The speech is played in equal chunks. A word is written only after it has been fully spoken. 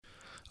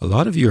A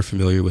lot of you are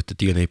familiar with the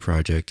DNA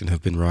Project and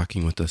have been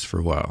rocking with us for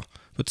a while,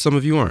 but some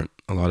of you aren't.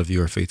 A lot of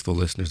you are faithful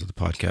listeners of the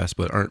podcast,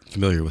 but aren't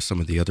familiar with some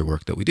of the other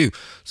work that we do.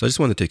 So I just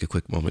want to take a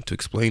quick moment to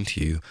explain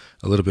to you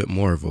a little bit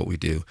more of what we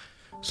do.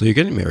 So you're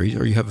getting married,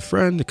 or you have a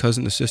friend, a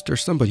cousin, a sister,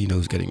 somebody you know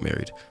is getting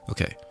married.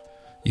 Okay.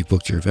 You've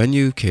booked your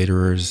venue,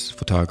 caterers,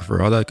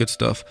 photographer, all that good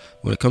stuff.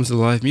 When it comes to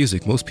live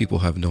music, most people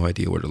have no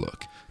idea where to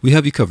look. We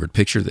have you covered.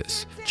 Picture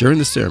this. During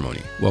the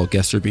ceremony, while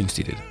guests are being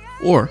seated,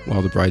 or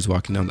while the bride's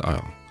walking down the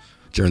aisle.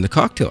 During the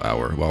cocktail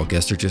hour, while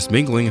guests are just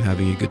mingling and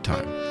having a good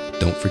time.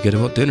 Don't forget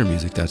about dinner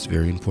music. That's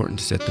very important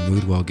to set the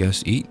mood while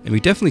guests eat. And we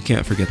definitely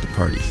can't forget the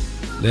party.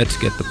 Let's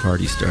get the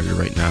party started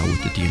right now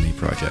with the DNA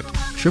Project.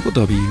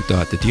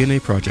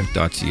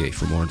 www.thednaproject.ca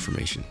for more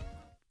information.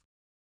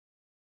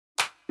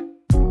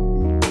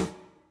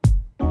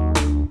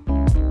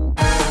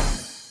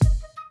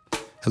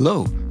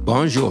 Hello,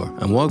 bonjour,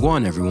 and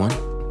wagwan everyone.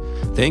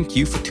 Thank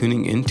you for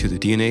tuning in to the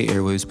DNA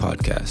Airwaves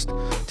podcast.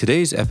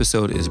 Today's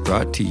episode is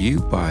brought to you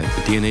by the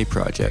DNA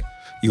Project,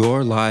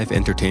 your live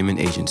entertainment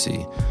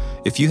agency.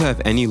 If you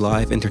have any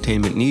live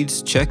entertainment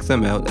needs, check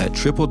them out at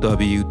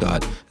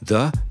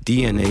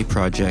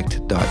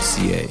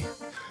www.thednaproject.ca.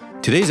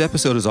 Today's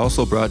episode is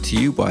also brought to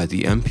you by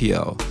the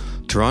MPL,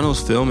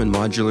 Toronto's Film and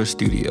Modular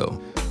Studio.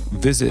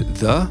 Visit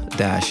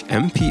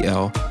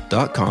the-mpl.com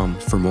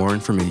for more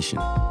information.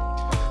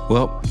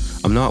 Well,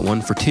 I'm not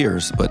one for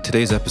tears, but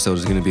today's episode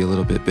is going to be a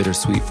little bit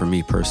bittersweet for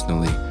me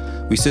personally.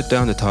 We sit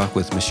down to talk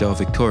with Michelle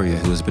Victoria,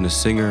 who has been a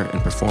singer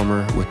and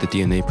performer with the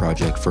DNA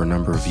Project for a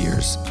number of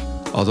years.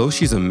 Although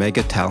she's a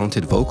mega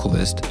talented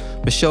vocalist,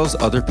 Michelle's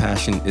other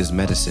passion is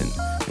medicine,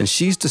 and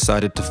she's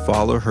decided to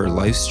follow her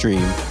life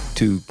stream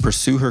to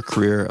pursue her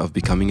career of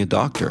becoming a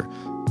doctor.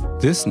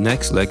 This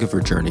next leg of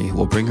her journey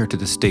will bring her to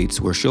the States,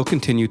 where she'll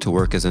continue to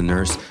work as a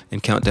nurse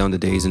and count down the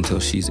days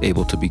until she's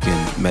able to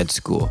begin med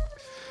school.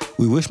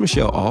 We wish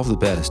Michelle all the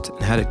best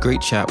and had a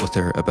great chat with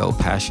her about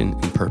passion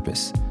and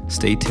purpose.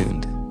 Stay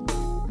tuned.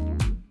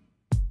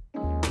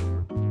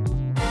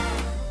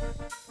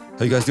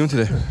 How you guys doing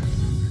today?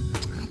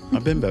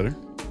 I've been better.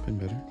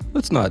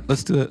 Let's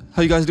do it.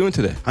 How you guys doing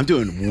today? I'm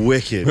doing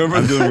wicked.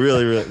 I'm doing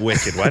really, really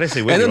wicked. Why did I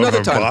say wicked? And another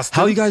Over time, Boston?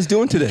 how you guys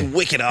doing today?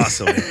 Wicked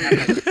awesome.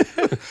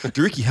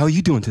 Ricky, how are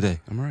you doing today?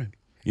 I'm all right.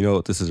 You know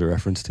what this is a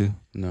reference to?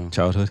 No.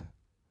 Childhood?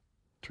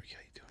 Ricky,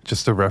 how you doing?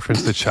 Just a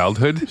reference to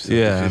childhood?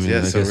 Yeah, I mean,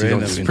 I so guess you don't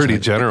random. even Pretty try-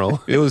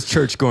 general. It was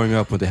church growing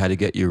up when they had to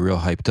get you real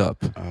hyped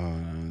up.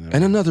 No.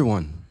 And another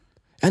one.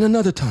 And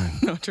another time.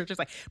 No, church is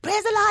like,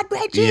 praise the Lord,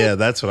 Reggie. Yeah,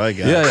 that's what I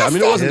got. Yeah, I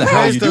mean, it wasn't the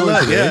how you doing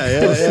today.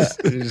 Yeah.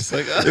 You're just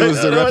like, It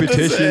was the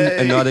repetition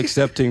and not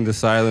accepting the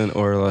silent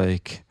or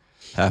like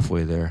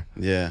halfway there.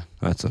 Yeah.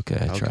 That's okay.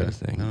 I try Okay. to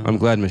think. No. I'm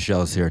glad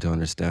Michelle's here to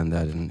understand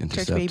that and Church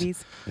intercept.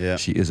 babies. Yeah.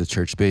 She is a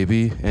church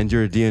baby, and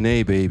you're a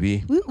DNA baby.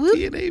 Whoop, whoop.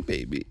 DNA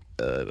baby.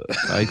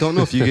 I don't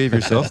know if you gave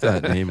yourself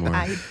that name or.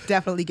 I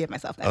definitely give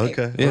myself that name.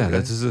 Okay. Yeah, okay.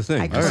 that's the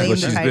thing. I This is claim what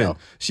the she's title.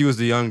 been. She was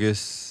the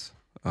youngest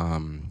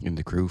in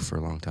the crew for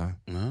a long time.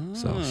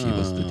 So she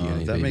was the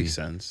DNA That baby. makes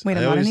sense. Wait, I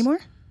I'm not always- anymore?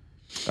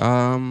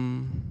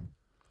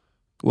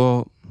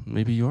 Well,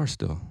 maybe you are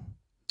still.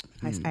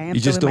 I am You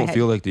still just in my don't head.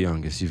 feel like the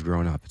youngest. You've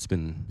grown up. It's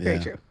been. Very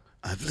Yeah. true.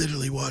 I've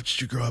literally watched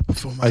you grow up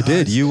before my I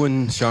did. eyes. You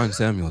and Sean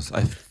Samuels.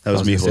 That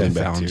was me gonna say holding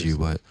back I found tears. you,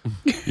 but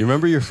you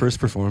remember your first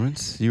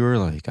performance? You were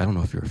like, I don't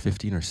know if you were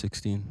 15 or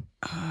 16.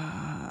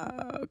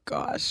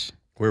 Gosh.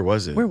 Where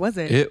was it? Where was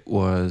it? It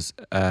was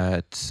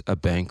at a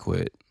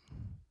banquet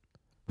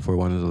for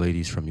one of the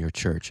ladies from your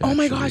church. Oh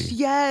my actually. gosh,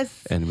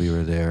 yes. And we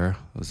were there.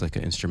 It was like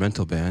an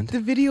instrumental band. The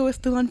video is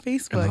still on And I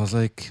Facebook. was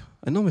like,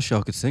 I know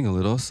Michelle could sing a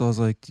little, so I was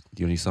like, do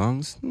you have any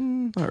songs?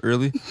 Not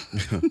really.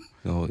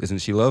 Isn't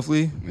she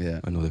lovely? Yeah.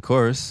 I know the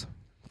chorus.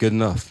 Good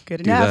enough.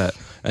 Good Do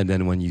enough. that. And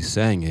then when you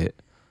sang it,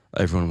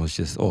 everyone was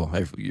just,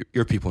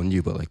 your people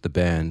knew, but like the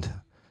band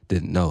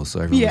didn't know. So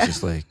everyone Yeah. was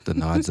just like, the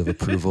nods of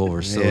approval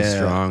were so Yeah,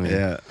 strong. And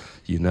Yeah.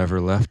 you never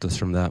left us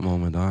from that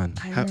moment on.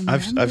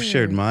 I've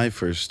shared remember. my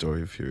first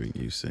story of hearing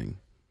you sing.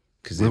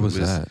 Because Where was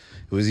that?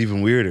 It was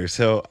even weirder.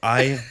 So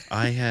I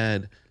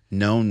had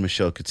known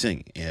Michelle could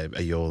sing.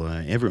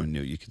 Ayola, everyone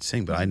knew you could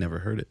sing, but I never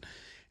heard it.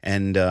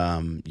 And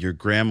your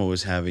grandma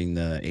was having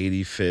the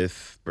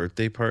 85th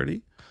birthday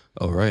party.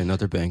 Oh, right.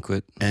 Another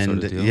banquet. And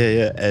sort of deal.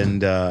 yeah.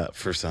 And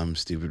for some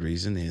stupid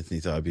reason, Anthony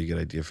thought it'd be a good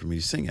idea for me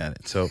to sing at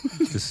it. So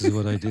This is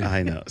what I do.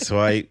 I know. So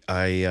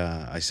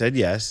I said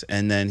yes.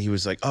 And then he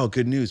was like, oh,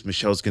 good news.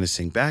 Michelle's going to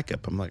sing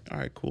backup. I'm like, all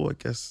right, cool. I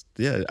guess.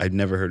 Yeah. I'd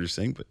never heard her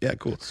sing, but yeah,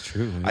 cool. It's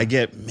true. Yeah. I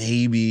get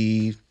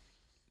maybe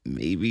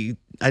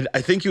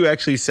I think you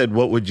actually said,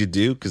 what would you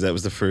do? Because that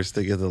was the first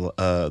thing of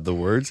the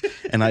words.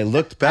 And I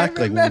looked back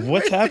like,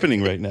 what's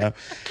happening right now?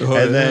 Oh,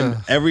 and then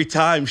yeah. every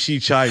time she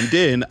chimed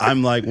in,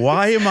 I'm like,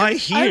 why am I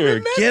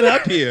here? Get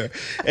up here.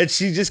 And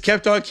she just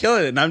kept on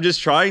killing it. And I'm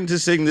just trying to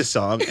sing the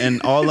song.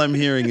 And all I'm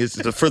hearing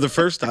is, for the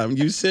first time,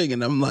 you sing.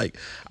 And I'm like,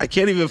 I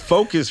can't even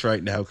focus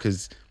right now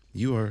because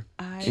You are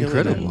I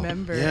Incredible.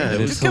 remember. Yeah, It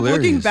it was just kept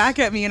looking hilarious. back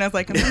at me, and I was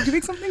like, "Am I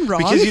doing something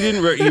wrong?" because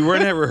you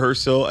weren't at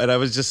rehearsal, and I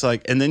was just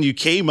like, and then you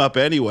came up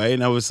anyway,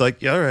 and I was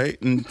like, yeah, all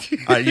right, and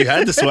you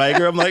had the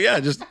swagger. I'm like, yeah,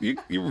 just you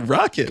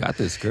rock it. Got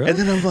this, girl. And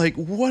then I'm like,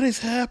 what is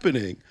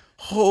happening?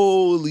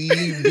 Holy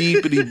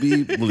beepity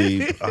beep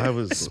bleep! I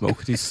was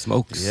Smokety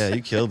smokes. Yeah,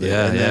 you killed it.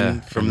 Yeah, and then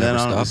yeah. from You then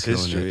never on, it was stopped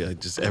killing history. I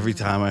just every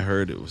time I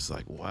heard it was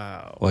like,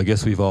 wow, Well, I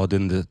guess we've all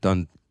did it.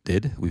 done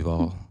did it.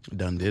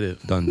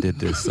 Did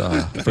this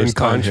first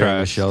time hearing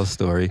Michelle's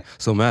story.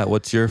 So Matt,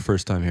 what's your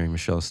first time hearing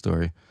Michelle's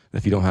story?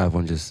 If you don't have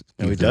one, just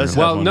No, he leave does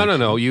them have around. one. Well,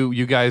 no.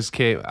 You guys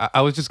came.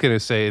 I was just gonna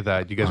say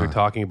that you guys were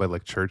talking about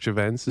like church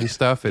events and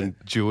stuff, and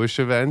Jewish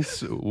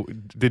events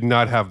did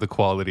not have the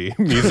quality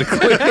musically.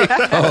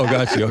 Oh,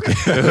 got you. Okay.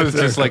 It was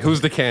just like,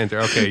 who's the cantor?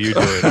 Okay, you do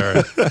it. All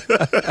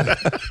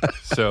right.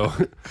 So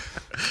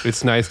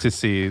it's nice to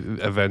see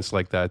events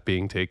like that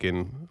being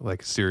taken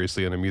like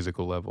seriously on a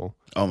musical level.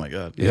 Oh my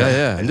god.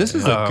 Yeah. And this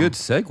is a good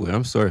segue.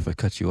 I'm sorry if I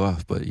cut you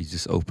off, but you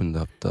just opened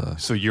up the.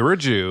 So you're a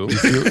Jew. You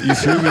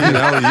threw me an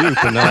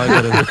alley-oop, and now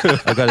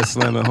I gotta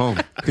slam it home.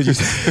 Could you?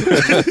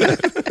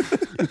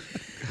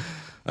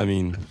 I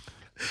mean,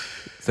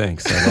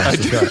 thanks. I lost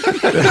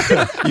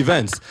the shot.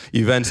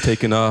 Events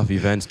taken off.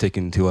 Events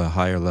taken to a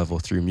higher level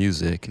through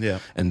music. Yeah.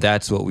 And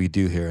that's what we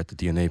do here at the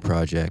DNA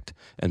Project.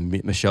 And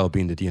Michelle,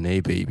 being the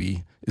DNA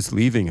baby, is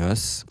leaving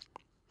us.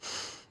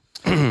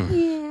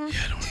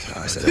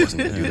 I said I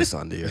wasn't going to do this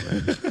on the air,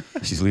 man.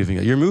 She's leaving.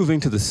 You're moving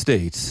to the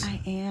States.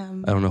 I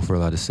am. I don't know if we're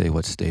allowed to say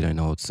what state. I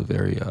know it's a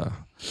very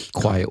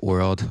quiet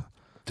world.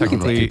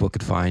 Technically, people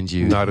could find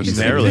you. not a state.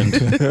 Maryland.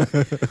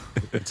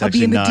 It's I'll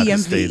be actually in the not the DMV.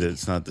 state.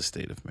 It's not the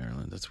state of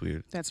Maryland. That's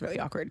weird. That's really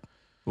awkward.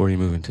 Where are you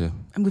moving to?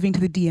 I'm moving to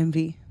the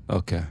DMV.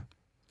 Okay.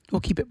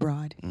 We'll keep it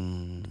broad.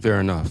 Fair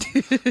enough.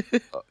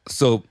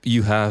 So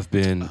you have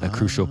been a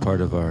crucial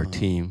part of our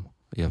team.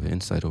 You have an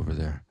insight over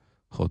there.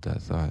 Hold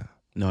that thought.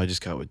 No, I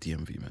just got with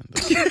DMV, man.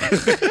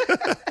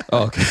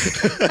 Oh, okay.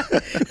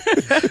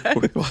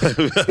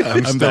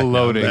 I'm still back now,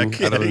 loading. I'm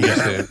back. I don't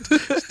understand.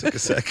 Just took a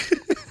sec.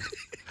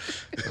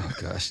 Oh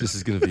gosh, this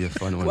is gonna be a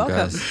fun one, Welcome.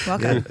 guys.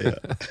 Welcome.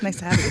 Nice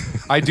to have you.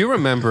 I do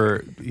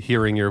remember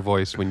hearing your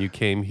voice when you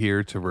came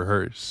here to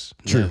rehearse.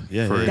 True.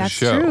 Yeah, For yeah, a yeah. That's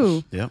show.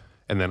 true. Yep.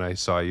 And then I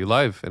saw you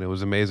live, and it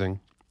was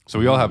amazing. So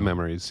we all have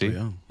memories. See,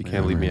 Yeah. you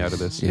can't leave me out of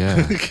this.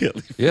 Yeah.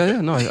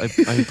 Yeah. No, I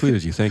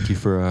included you. Thank you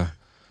for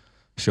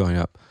showing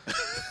up.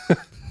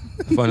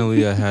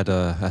 Finally, I had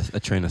a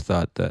train of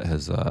thought that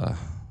has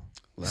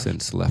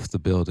since left the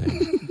building.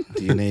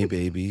 DNA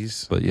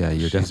babies. But yeah,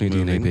 you're She's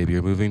definitely a DNA moving. baby.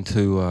 You're moving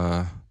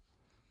to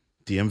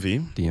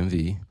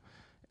DMV.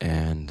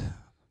 and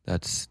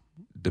that's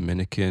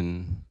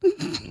Dominican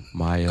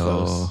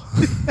Mayo.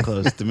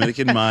 Close.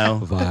 Dominican Mile.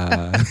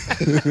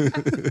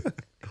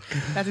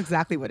 That's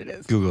exactly what it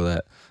is. Google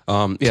that.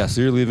 Yeah,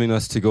 so you're leaving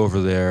us to go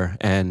over there,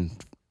 and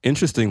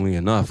interestingly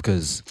enough,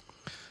 because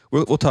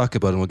we'll talk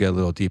about it and we'll get a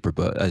little deeper,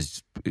 but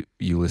as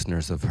you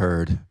listeners have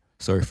heard,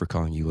 sorry for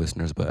calling you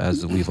listeners, but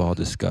as we've all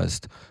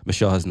discussed,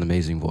 Michelle has an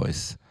amazing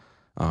voice.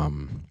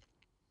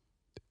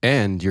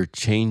 And you're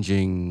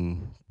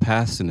changing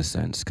paths in a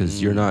sense,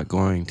 because you're not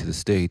going to the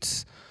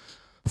States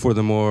for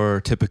the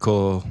more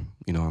typical,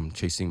 I'm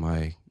chasing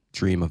my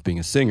dream of being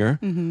a singer.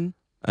 Mm-hmm.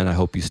 And I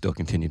hope you still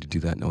continue to do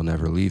that, and it'll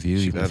never leave you.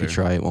 She Even if you better.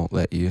 try, it won't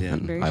let you. Yeah.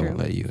 And Very I true. won't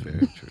let you. and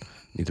Very true.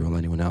 Neither will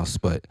anyone else.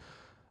 But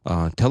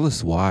tell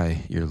us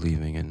why you're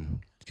leaving, and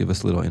give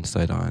us a little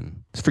insight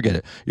on. Forget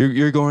it.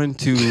 You're going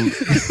to.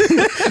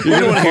 We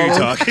don't want to hear you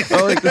talk.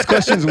 Oh, like, this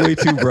question's way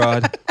too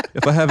broad.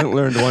 If I haven't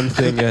learned one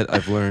thing yet,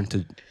 I've learned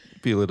to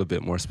be a little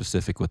bit more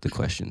specific with the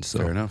questions. So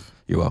Fair enough.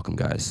 you're welcome,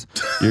 guys.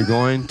 You're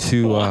going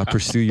to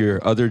pursue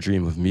your other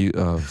dream of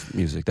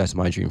music. That's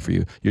my dream for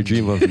you. Your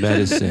dream of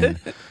medicine.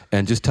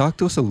 And just talk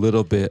to us a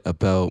little bit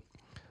about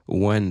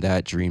when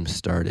that dream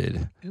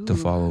started to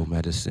follow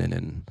medicine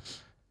and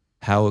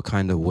how it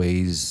kind of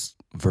weighs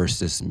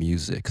versus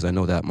music. Because I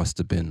know that must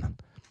have been,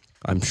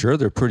 I'm sure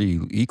they're pretty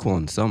equal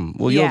in some.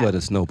 Well, Yeah. you'll let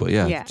us know. But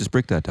Yeah. just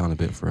break that down a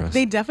bit for us.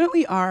 They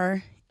definitely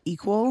are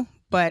equal,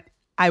 but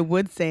I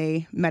would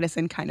say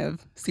medicine kind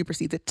of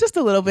supersedes it just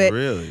a little bit.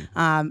 Really?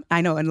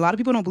 I know, and a lot of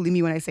people don't believe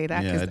me when I say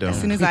that. Yeah, 'Cause I don't.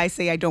 as soon as I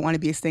say I don't want to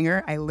be a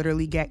singer, I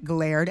literally get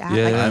glared at.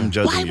 Yeah, like, yeah. I'm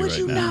judging why you would right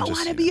you now. not Just,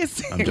 want to you be know, a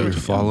singer? I'm You're judging you.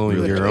 following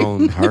Really. your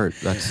own heart.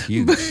 That's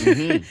huge.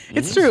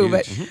 It's true,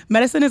 but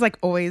medicine has like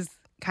always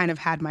kind of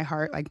had my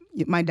heart. Like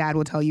my dad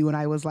will tell you when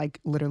I was like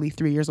literally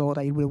 3 years old,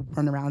 I would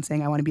run around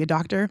saying I want to be a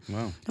doctor. Wow.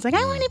 I was like,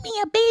 I want to be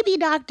a baby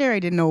doctor. I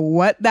didn't know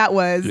what that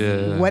was,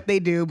 Yeah. what they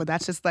do, but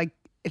that's just like,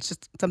 it's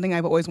just something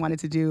I've always wanted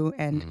to do.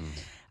 And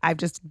I've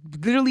just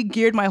literally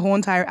geared my whole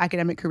entire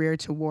academic career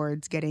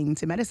towards getting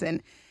to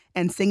medicine.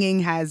 And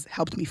singing has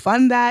helped me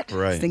fund that.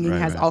 Right, Singing right,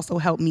 has right. also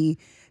helped me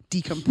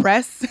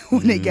decompress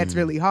when it gets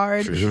really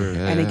hard. For sure.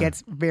 Yeah. And it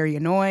gets very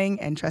annoying.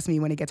 And trust me,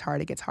 when it gets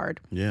hard, it gets hard.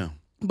 Yeah.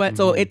 But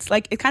so it's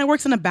like, it kind of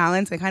works in a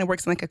balance. It kind of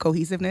works in like a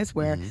cohesiveness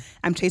where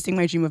I'm chasing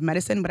my dream of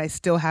medicine, but I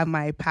still have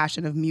my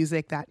passion of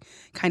music that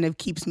kind of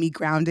keeps me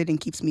grounded and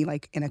keeps me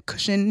like in a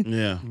cushion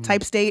Yeah.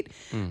 type state.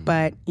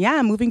 But yeah,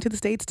 I'm moving to the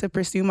States to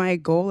pursue my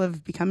goal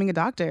of becoming a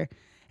doctor.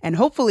 And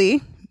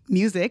hopefully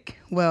music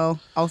will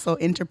also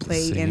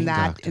interplay in Singing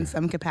that doctor. in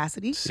some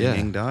capacity.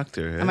 Singing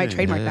doctor. I might hey.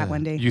 trademark that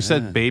one day. You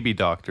said baby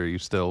doctor. You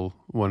still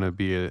want to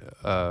be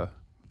a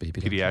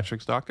Baby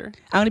pediatrics doctor?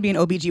 I want to be an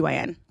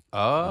OBGYN. Oh.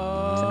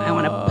 I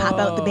want to pop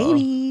out the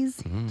babies.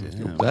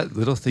 Damn. That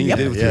little thing Yep.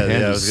 you did with Yeah, your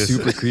hand yeah, I was was gonna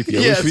super say- creepy.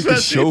 I Yeah, wish we could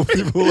show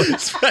especially- people.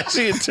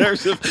 Especially in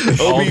terms of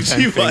All 10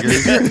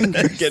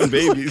 OBGYN getting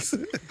babies.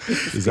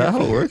 Is that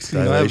how it works? You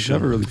know, I've Dilation.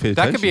 never really paid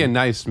That attention. could be a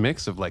nice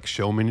mix of like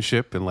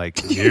showmanship and like,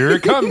 here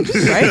it comes.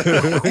 Right?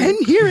 And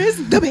here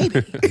is the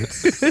baby.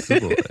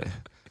 Simple.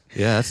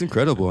 Yeah, that's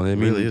incredible. And I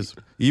mean, really is.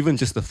 even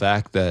just the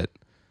fact that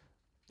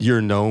you're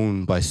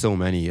known by so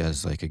many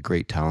as like a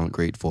great talent,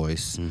 great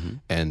voice,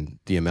 and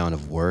the amount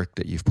of work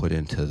that you've put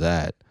into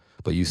that,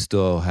 but you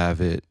still have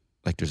it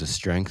like there's a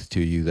strength to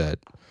you that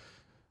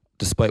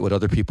despite what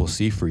other people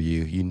see for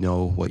you, you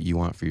know what you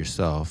want for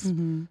yourself,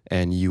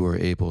 and you were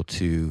able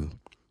to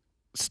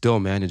still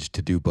manage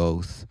to do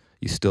both.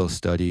 You still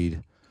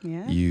studied,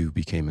 Yeah. you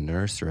became a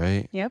nurse,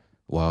 right? Yep.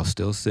 While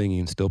still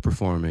singing, still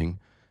performing,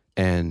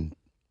 and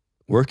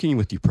working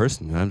with you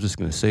personally. I'm just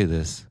going to say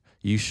this.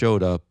 You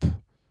showed up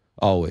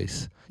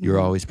always. You're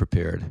always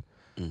prepared.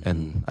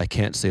 And I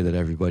can't say that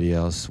everybody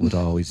else would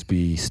always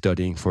be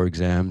studying for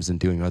exams and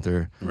doing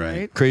other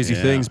Right. crazy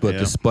Yeah, things, but yeah.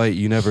 despite,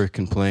 you never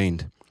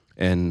complained.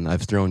 And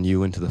I've thrown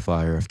you into the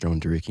fire. I've thrown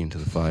Dariki into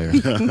the fire.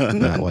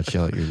 Matt, watch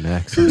out, you're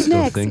next. I'm Who's still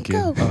next? thinking.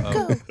 Go,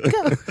 go,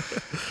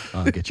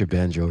 go. Get your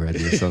banjo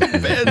ready or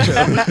something.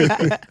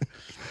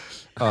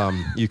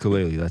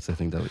 Ukulele. I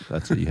think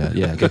that's what you had.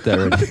 Yeah, get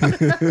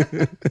that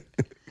ready.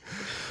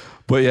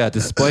 But yeah,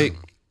 despite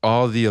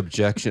all the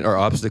objection or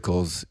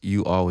obstacles,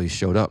 you always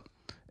showed up,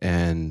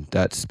 and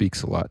that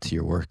speaks a lot to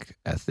your work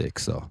ethic.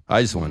 So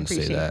I just wanted to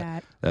say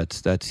Appreciate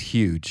that. That's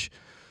huge.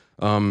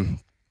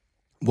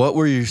 What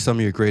were some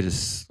of your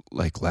greatest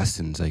like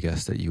lessons, I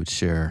guess, that you would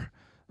share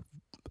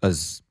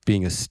as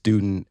being a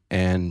student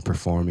and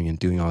performing and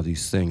doing all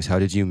these things? How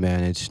did you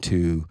manage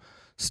to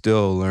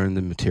still learn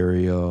the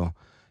material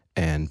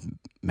and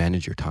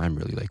manage your time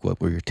really? Like,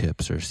 what were your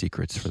tips or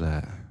secrets for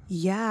that?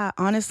 Yeah,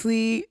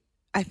 honestly,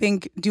 I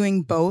think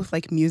doing both,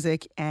 like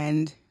music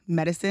and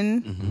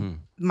medicine,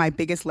 my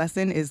biggest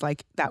lesson is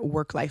like that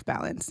work-life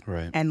balance.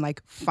 Right. And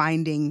like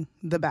finding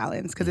the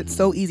balance, because it's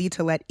so easy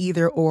to let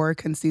either or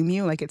consume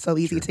you. Like it's so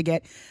easy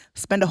to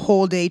spend a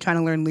whole day trying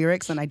to learn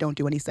lyrics and I don't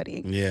do any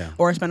studying. Yeah.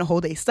 Or spend a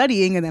whole day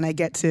studying and then I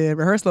get to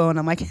rehearsal and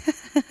I'm like,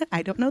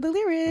 I don't know the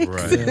lyrics.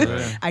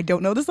 Right. I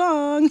don't know the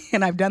song.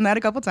 And I've done that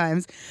a couple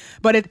times.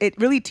 But it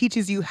really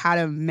teaches you how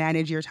to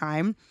manage your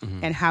time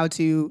and how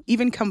to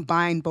even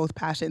combine both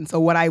passions. So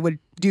what I would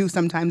do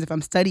sometimes if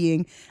I'm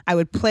studying, I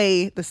would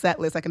play the set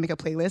list. I can make a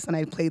playlist and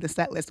I'd play the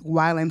set list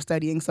while I'm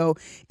studying. So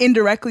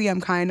indirectly, I'm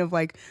kind of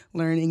like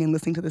learning and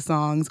listening to the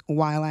songs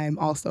while I'm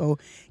also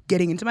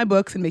getting into my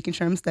books and making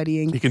sure I'm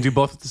studying. You can do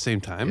both at the same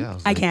time. Yeah,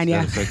 was I can, did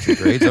that yeah. affect your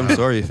grades? I'm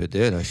sorry if it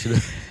did. I should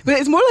have. But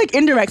it's more like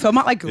indirect. So I'm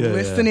not like Yeah,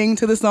 listening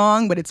to the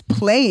song, but it's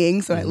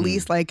playing. So at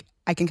least like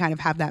I can kind of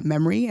have that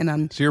memory and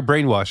I'm So you're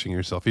brainwashing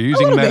yourself. You're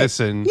using little bit.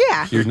 medicine,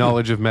 Yeah. your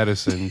knowledge of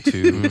medicine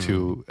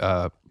to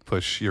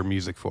push your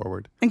music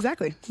forward.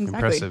 Exactly.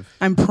 Impressive.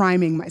 I'm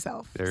priming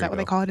myself. There Is you that what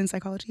they go. call it in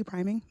psychology?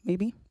 Priming,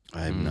 maybe?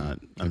 I'm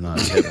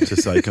not hip to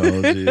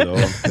psychology at all.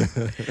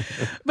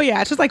 But yeah,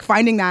 it's just like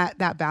finding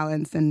that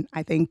balance. And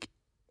I think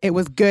it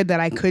was good that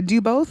I could do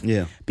both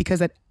Yeah.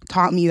 because it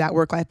taught me that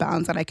work-life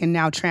balance that I can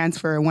now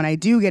transfer when I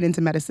do get into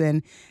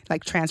medicine,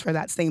 like transfer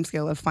that same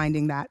skill of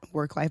finding that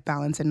work-life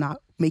balance and not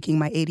making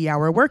my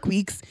 80-hour work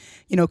weeks,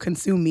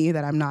 consume me,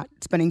 that I'm not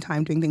spending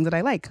time doing things that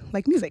I like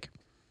music.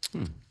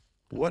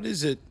 What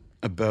is it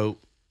about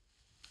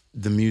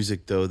the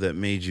music though that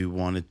made you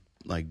want to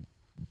like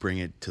bring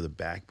it to the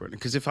back burner?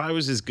 Because if I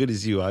was as good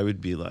as you, I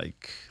would be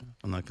like,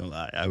 I'm not gonna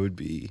lie, I would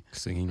be,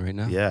 Singing right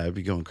now? yeah, I'd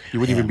be going. You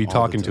wouldn't even be ham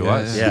all the talking to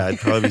time. us. Yeah, I'd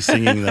probably be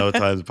singing the whole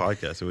time the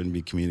podcast. I wouldn't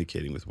be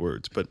communicating with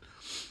words. But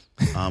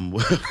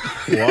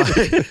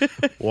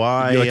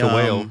why? You're like a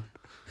whale.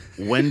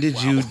 When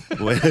did you?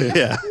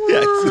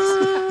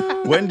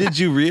 When did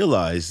you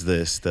realize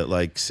this? That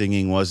like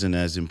singing wasn't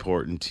as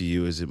important to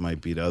you as it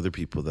might be to other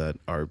people that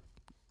are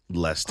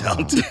less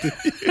talented.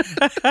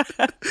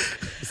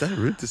 Is that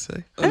rude to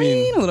say? I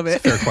mean, a little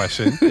bit. Fair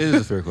question. It is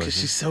a fair Because question.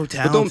 she's so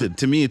talented.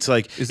 To me, it's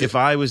like if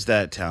I was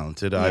that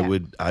talented, Yeah.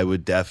 I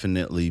would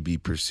definitely be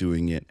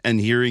pursuing it and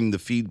hearing the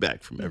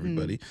feedback from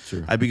everybody.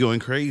 Sure. I'd be going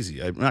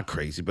crazy. I'm not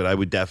crazy, but I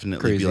would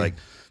definitely Crazy. be like,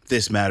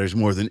 this matters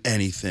more than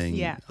anything.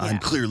 Yeah, I'm yeah.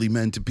 clearly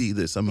meant to be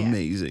this. I'm Yeah.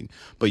 amazing.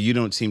 But you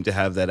don't seem to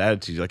have that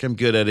attitude. You're like, I'm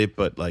good at it,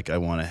 but like I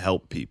want to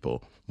help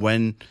people.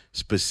 When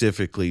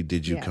specifically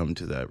did you Yeah. come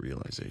to that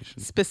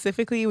realization?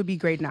 Specifically, it would be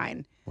grade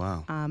 9.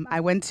 Wow. I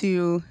went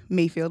to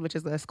Mayfield, which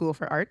is the School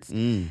for Arts,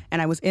 and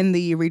I was in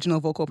the regional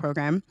vocal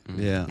program.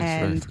 Yeah.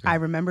 And I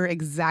remember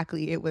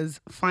exactly, it was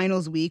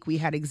finals week, we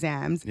had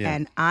exams, Yeah.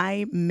 and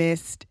I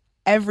missed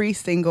every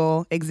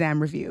single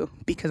exam review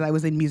because I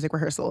was in music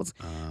rehearsals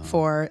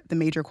for the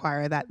major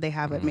choir that they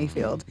have at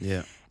Mayfield.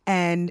 Yeah.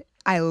 And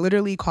I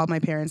literally called my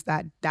parents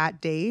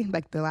that day,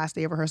 like the last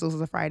day of rehearsals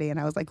was a Friday, and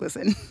I was like,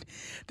 listen,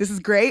 this is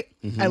great.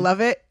 I love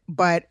it.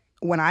 But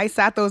when I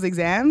sat those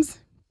exams,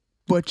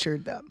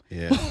 butchered them.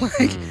 Yeah.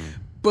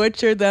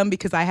 Butchered them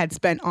because I had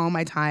spent all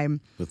my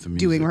time With the music.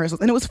 doing rehearsals.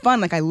 And it was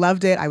fun. Like I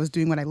loved it. I was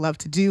doing what I loved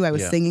to do. I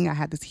was singing. I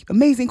had this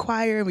amazing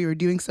choir. We were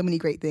doing so many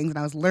great things. And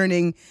I was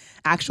learning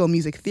actual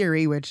music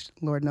theory, which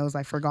Lord knows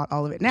I forgot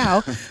all of it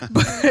now.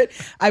 But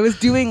I was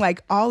doing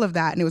like all of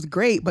that and it was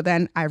great. But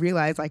then I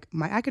realized like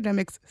my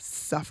academics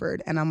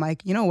suffered. And I'm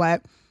like, you know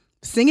what?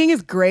 Singing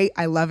is great.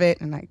 I love it.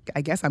 And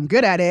I guess I'm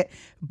good at it.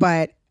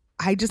 But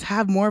I just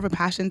have more of a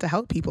passion to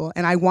help people.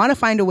 And I want to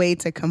find a way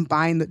to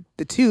combine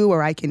the two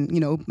where I can,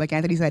 like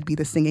Anthony said, be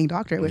the singing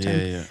doctor, which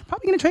I'm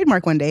probably going to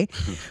trademark one day.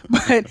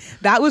 But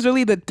that was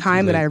really the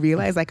time that I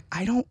realized, like,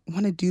 I don't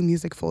want to do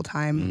music full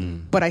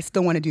time, but I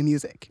still want to do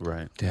music.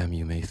 Right. Damn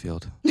you,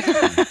 Mayfield.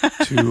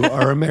 To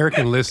our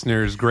American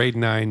listeners, grade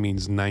 9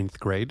 means 9th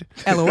grade.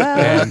 LOL.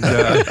 And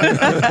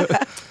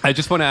I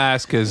just want to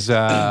ask,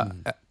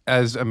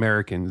 as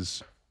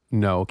Americans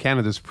know,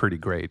 Canada's pretty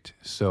great.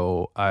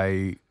 So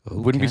I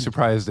wouldn't be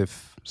surprised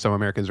if some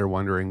Americans are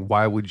wondering,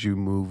 why would you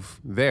move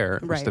there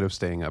instead of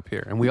staying up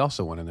here? And we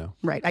also want to know.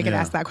 Right. I get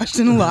asked that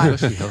question a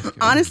lot.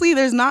 Honestly,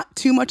 there's not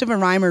too much of a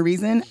rhyme or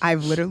reason.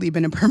 I've literally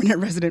been a permanent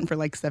resident for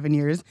like 7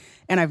 years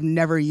and I've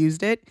never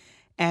used it.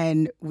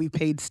 And we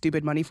paid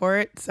stupid money for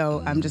it.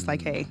 So I'm just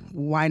like, hey,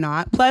 why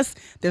not? Plus,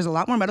 there's a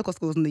lot more medical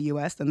schools in the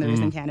US than there is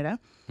in Canada.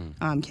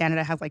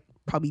 Canada has like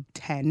probably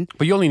 10.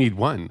 But you only need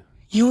one.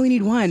 You only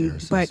need one,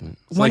 but one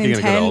like in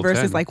you're gonna go to 10 all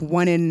versus 10. like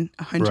 1 in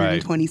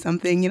 120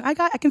 something. I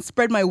can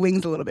spread my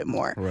wings a little bit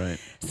more. Right.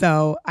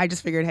 So I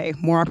just figured, hey,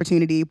 more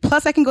opportunity.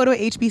 Plus, I can go to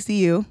a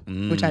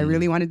HBCU, which I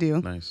really want to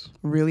do. Nice.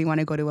 Really want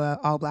to go to a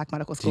all black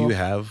medical Do school. you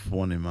have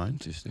one in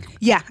mind?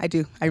 Yeah, I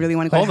do. I really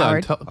want to go Hold to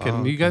on. Howard.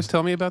 Can you guys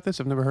tell me about this?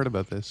 I've never heard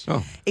about this.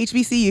 Oh,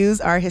 HBCUs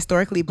are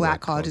historically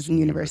black colleges and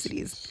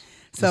universities.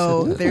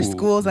 So they're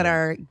schools that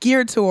are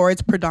geared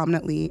towards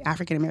predominantly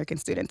African American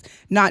students,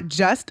 not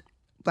just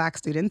black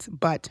students,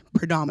 but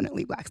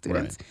predominantly black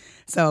students. Right.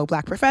 So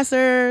black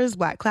professors,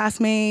 black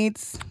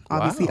classmates,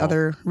 obviously Wow.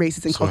 other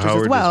races and So cultures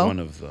Howard as well. is one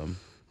of them.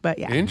 But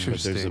yeah, But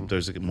Interesting.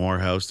 there's a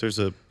Morehouse. There's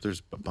a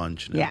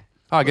bunch now. yeah,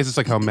 Oh, I guess it's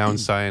like how Mount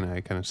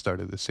Sinai kind of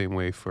started the same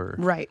way for...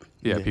 right,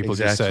 Yeah, Yeah, people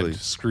exactly. just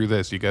said, screw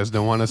this. You guys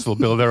don't want us. We'll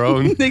build our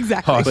own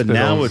exactly. hospital. But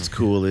now what's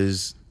cool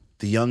is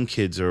the young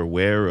kids are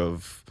aware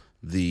of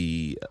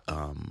the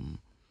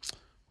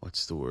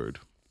what's the word?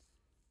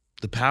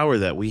 The power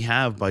that we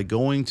have by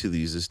going to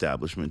these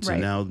establishments. Right.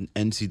 And now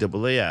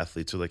NCAA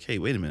athletes are like, hey,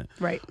 wait a minute.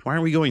 Right. Why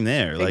aren't we going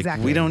there? Like,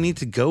 Exactly. we don't need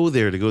to go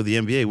there to go to the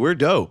NBA. We're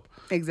dope.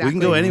 Exactly. We can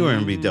go anywhere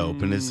and be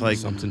dope. And it's like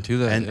something to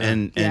that.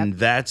 and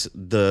that's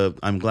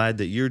I'm glad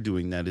that you're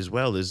doing that as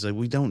well. Is that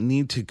we don't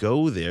need to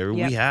go there.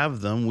 Yep. We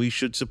have them. We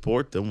should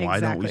support them.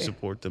 Why don't we Exactly.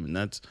 support them? And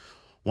that's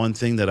one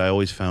thing that I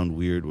always found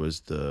weird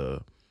was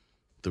the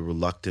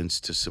reluctance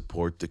to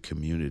support the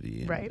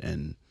community. And, Right.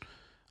 and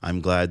I'm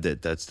glad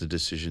that that's the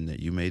decision that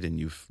you made and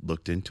you've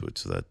looked into it.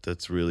 So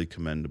that's really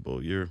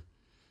commendable. You're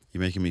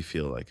making me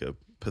feel like a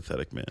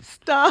pathetic man.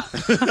 Stop.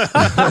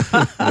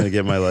 I'm gonna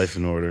get my life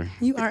in order.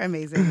 You are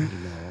amazing. No,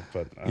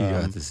 but You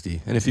got this,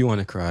 D. And if you want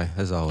to cry,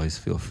 as always,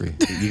 feel free.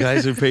 you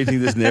guys are painting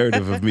this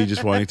narrative of me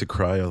just wanting to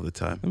cry all the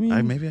time. I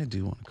mean- maybe I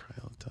do want to cry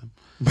all the time.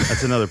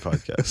 That's another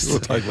podcast. We'll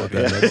talk about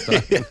that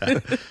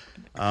next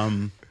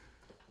time.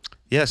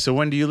 Yeah. So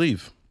when do you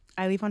leave?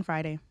 I leave on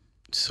Friday.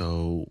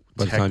 So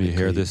By the time you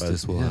hear technically, this,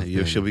 this will have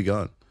been- she'll be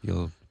gone.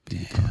 You'll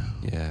be,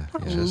 yeah.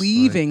 Not yeah.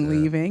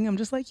 leaving. I'm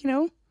just like,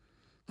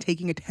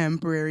 taking a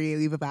temporary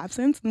leave of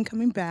absence and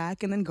coming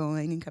back and then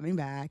going and coming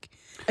back.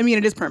 I mean,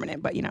 it is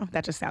permanent, but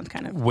that just sounds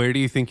kind of. Where do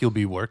you think you'll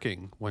be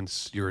working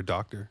once you're a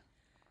doctor?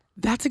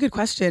 That's a good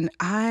question.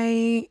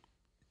 I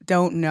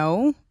don't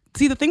know.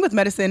 See, the thing with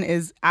medicine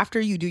is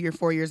after you do your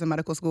 4 years of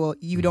medical school,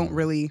 you don't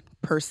really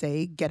per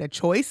se get a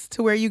choice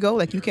to where you go.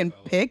 Like you can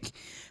pick,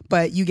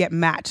 but you get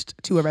matched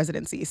to a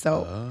residency.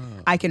 So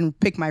I can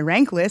pick my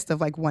rank list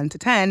of like 1 to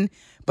 10,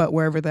 but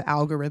wherever the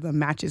algorithm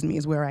matches me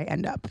is where I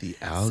end up. The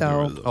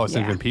algorithm. Oh, it's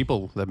not Yeah. even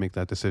people that make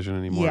that decision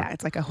anymore. Yeah,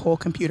 it's like a whole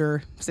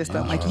computer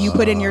system. Like you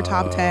put in your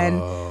top 10,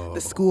 the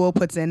school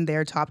puts in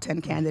their top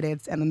 10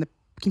 candidates, and then the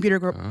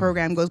computer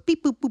program goes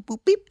beep, boop, boop, boop,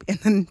 beep, and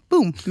then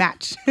boom,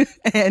 match.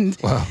 And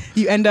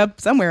you end up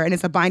somewhere, and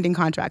it's a binding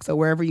contract. So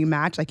wherever you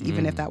match, like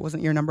even if that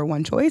wasn't your number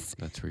one choice,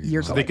 That's where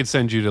you're So going. they could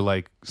send you to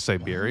like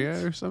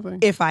Siberia or something?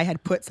 If I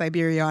had put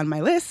Siberia on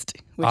my list,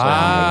 which okay.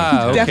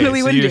 I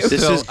definitely So wouldn't you're do.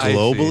 This So, is I see.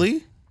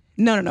 globally.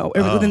 No,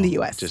 within the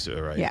U.S. Just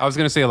right. Yeah. I was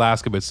going to say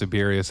Alaska, but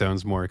Siberia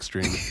sounds more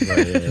extreme.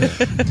 Right,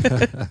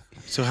 yeah.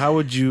 So how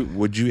would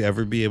you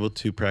ever be able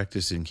to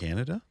practice in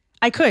Canada?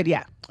 I could,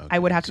 yeah. I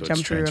would have to so jump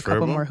it's through a couple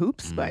transferable? more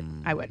hoops, but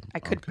I would. I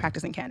could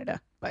practice in Canada,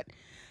 but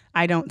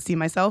I don't see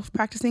myself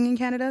practicing in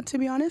Canada, to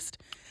be honest.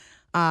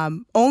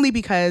 Only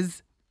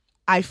because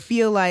I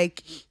feel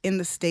like in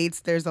the States,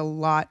 there's a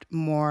lot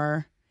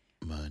more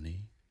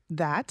Money.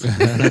 that.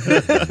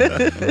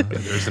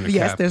 There's an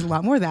Yes, cap. there's a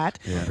lot more of that.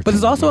 But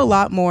there's also a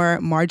lot more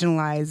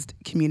marginalized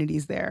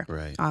communities there.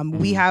 Right.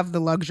 We have the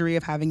luxury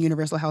of having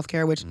universal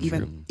healthcare, which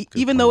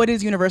even though it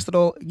is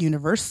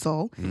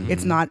universal,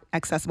 it's not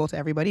accessible to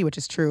everybody, which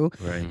is true.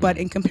 Right. But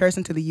in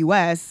comparison to the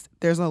U.S.,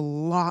 there's a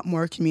lot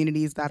more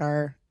communities that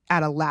are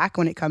at a lack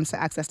when it comes to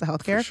access to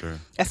healthcare, sure.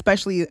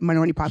 especially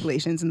minority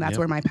populations, and that's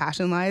where my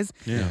passion lies.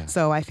 Yeah.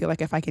 So I feel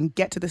like if I can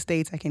get to the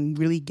States, I can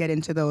really get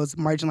into those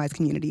marginalized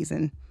communities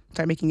and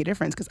start making a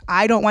difference, because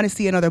I don't want to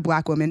see another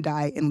Black woman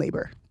die in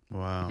labor.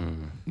 Wow.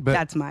 But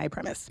That's my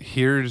premise.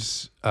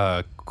 here's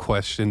a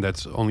question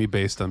that's only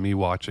based on me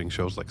watching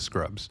shows like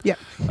Scrubs. Yeah.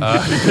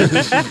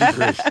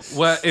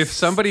 Well, if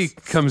somebody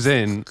comes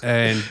in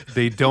and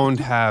they don't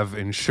have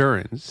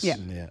insurance, Yeah.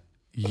 Yeah.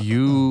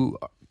 you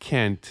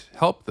can't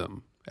help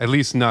them, at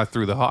least not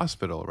through the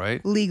hospital,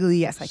 right? Legally,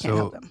 yes, I can't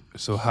help them.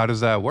 So how does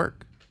that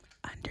work?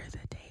 Under the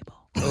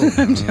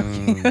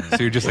table. So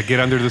you're just like, get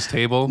under this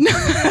table?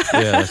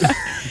 Yes.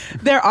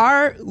 There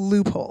are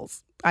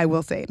loopholes, I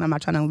will say. And I'm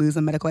not trying to lose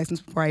a medical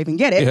license before I even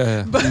get it.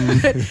 Yeah. But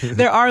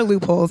there are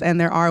loopholes, and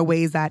there are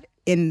ways that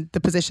in the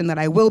position that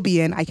I will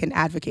be in, I can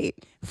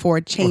advocate for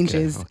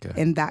changes Okay.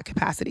 in that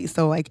capacity.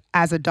 So like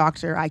as a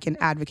doctor, I can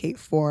advocate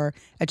for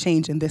a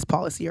change in this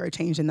policy or a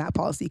change in that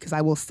policy, because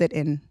I will sit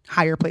in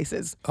higher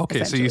places. Okay,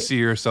 so essentially. you see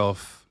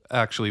yourself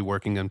actually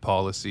working on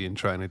policy and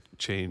trying to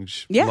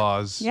change Yeah,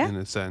 laws yeah. in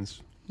a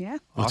sense. Yeah.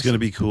 What's going to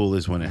be cool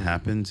is when it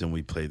happens and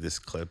we play this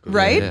clip of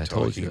Right? you Yeah,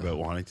 told talking you. about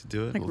wanting to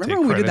do it. Like, We'll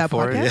remember when we take did that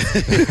credit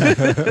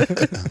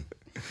for podcast?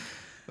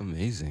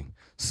 Amazing.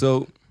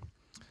 So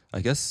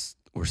I guess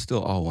we're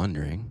still all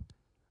wondering.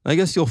 I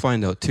guess you'll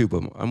find out too,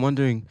 but I'm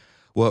wondering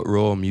what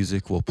role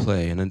music will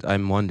play. And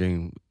I'm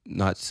wondering,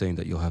 not saying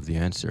that you'll have the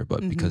answer,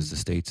 but because the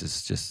States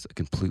is just a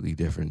completely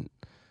different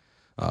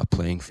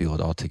playing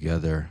field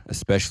altogether,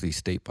 especially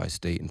state by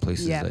state and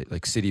places Yeah.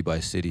 like city by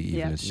city even.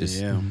 Yeah. It's just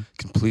Yeah.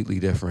 completely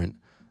different.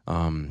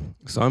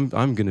 So I'm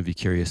going to be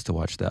curious to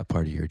watch that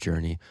part of your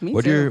journey. Me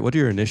What too. are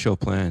your initial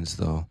plans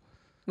though?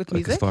 With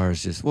Like as music? far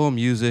as just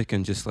music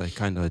and just like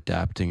kind of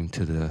adapting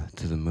to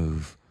the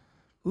move.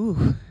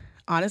 Ooh,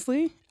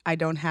 honestly, I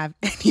don't have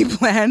any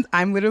plans.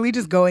 I'm literally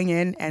just going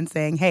in and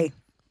saying, hey,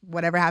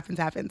 whatever happens,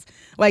 happens.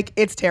 Like,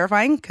 it's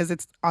terrifying because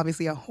it's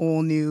obviously a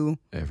whole new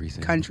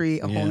Everything. country,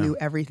 a whole Yeah. new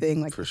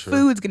everything. Like, For sure.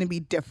 food's going to be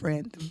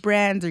different. The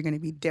brands are going to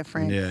be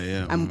different. Yeah,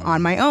 yeah. I'm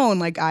on my own.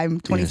 Like, I'm You're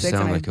gonna 26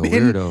 sound and like I've a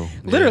been weirdo.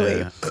 literally,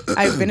 Yeah.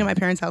 I've been in my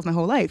parents' house my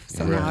whole life.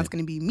 So now Right. it's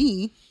going to be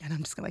me. And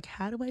I'm just gonna like,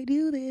 how do I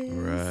do this?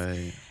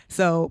 Right.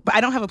 So, but I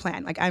don't have a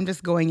plan. Like, I'm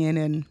just going in,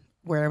 and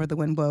wherever the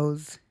wind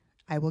blows,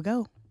 I will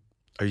go.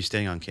 Are you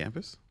staying on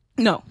campus?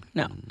 No.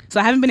 So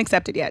I haven't been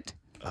accepted yet,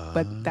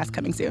 but that's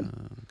coming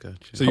soon.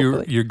 Gotcha. So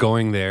Hopefully. you're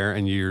going there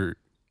and you're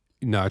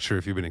not sure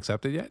if you've been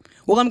accepted yet?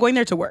 Well, I'm going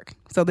there to work.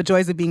 So the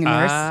joys of being a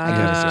nurse, I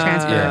can just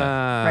transfer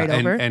right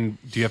and, over. And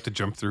do you have to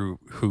jump through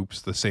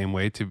hoops the same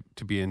way to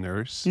be a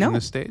nurse No. in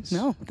the States?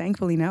 No,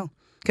 thankfully, no.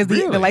 Because the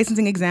Really?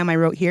 licensing exam I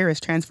wrote here is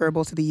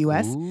transferable to the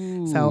U.S.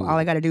 Ooh. So all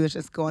I got to do is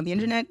just go on the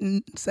internet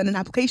and send an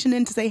application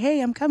in to say,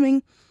 hey, I'm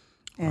coming.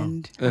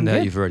 And I'm And that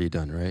good. you've already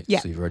done, right? Yeah.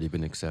 So you've already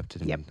been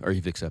accepted. Yep. Or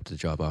you've accepted a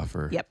job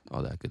offer. Yep.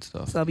 All that good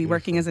stuff. So I'll be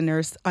working as a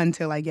nurse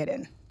until I get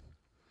in.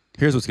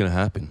 Here's what's going to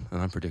happen.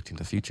 And I'm predicting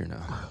the future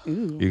now.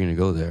 Ooh. You're going to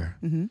go there.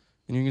 Mm-hmm. And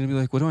you're going to be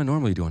like, what do I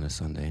normally do on a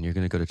Sunday? And you're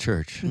going to go to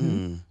church.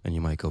 Mm. And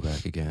you might go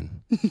back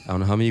again. I don't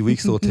know how many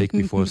weeks it'll take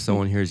before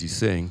someone hears you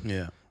sing.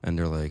 Yeah. And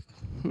they're like,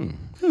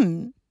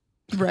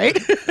 Right?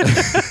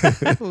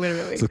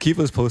 Literally. So keep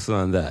us posted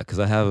on that, because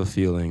I have a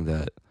feeling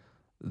that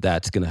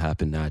that's going to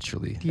happen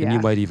naturally. And Yeah. you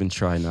might even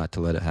try not to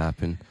let it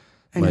happen.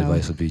 I My know.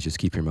 advice would be just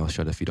keep your mouth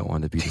shut if you don't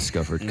want to be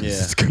discovered, because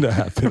Yeah. it's going to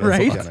happen. a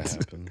Right? lot. Gonna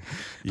happen.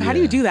 But how do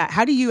you do that?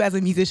 How do you, as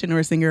a musician or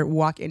a singer,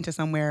 walk into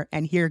somewhere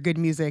and hear good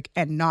music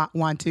and not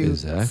want to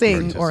Exactly.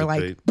 sing or like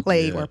Participate.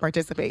 play Yeah. or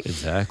participate?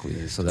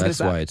 Exactly. So gonna that's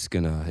suck. why it's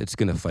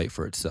gonna fight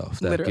for itself.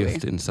 That Literally.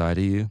 gift inside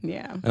of you.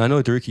 Yeah. And I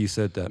know, Dirk, you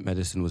said that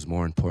medicine was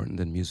more important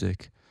than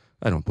music.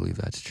 I don't believe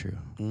that's true.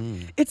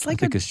 It's I like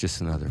think it's just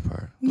another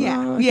part.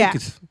 Yeah, I yeah.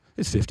 think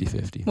it's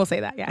 50-50. we'll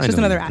say that. Yeah. I It's just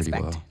know another you pretty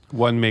aspect. well.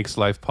 One makes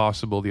life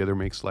possible, the other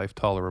makes life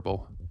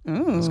tolerable.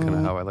 That's kind of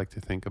Ooh. how I like to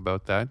think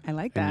about that. I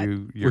like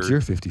And that. you're, What's your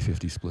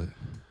 50-50 split?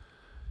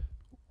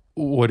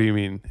 what do you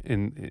mean?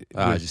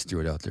 I just threw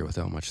it out there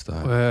without much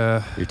thought.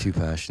 Your two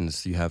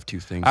passions. You have two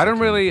things. I that don't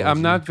kinda really. I'm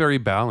pulls not very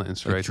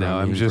balanced Like right now.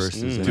 I'm drumming just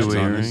versus doing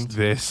engineering.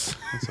 this.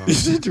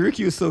 you. Dirk,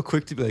 you was so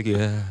quick to be like,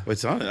 yeah.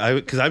 It's on.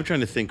 Because I'm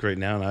trying to think right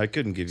now, and I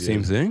couldn't give you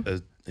Same thing?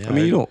 yeah, I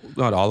mean, you don't.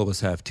 Not all of us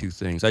have two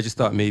things. I just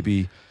thought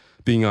maybe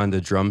being on the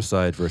drum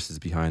side versus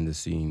behind the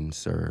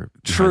scenes, or behind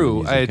the True.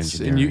 music It's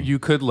and engineering. you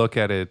could look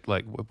at it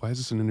like, why is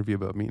this an interview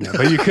about me now?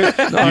 But you could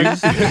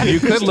you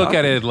could look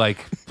at it like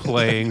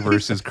playing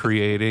versus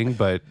creating.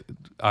 But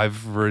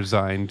I've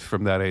resigned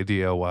from that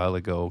idea a while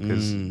ago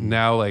because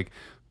now like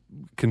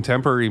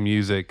contemporary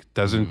music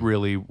doesn't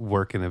really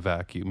work in a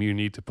vacuum. You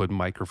need to put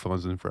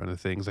microphones in front of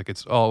things. Like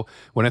it's all,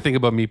 when I think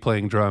about me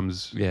playing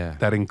drums, Yeah.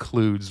 that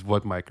includes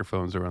what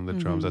microphones are on the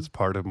drums. That's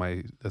part of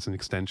that's an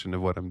extension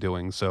of what I'm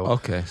doing. So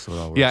Okay, so it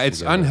all works yeah, it's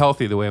together.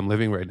 unhealthy the way I'm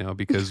living right now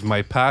because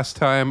my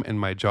pastime and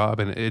my job,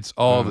 and it's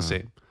all the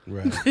same.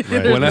 Right.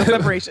 There's no I,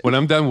 separation. when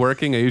I'm done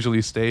working, I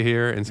usually stay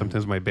here, and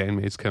sometimes my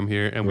bandmates come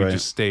here, and we Right.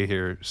 just stay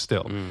here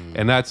still,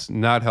 and that's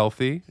not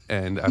healthy.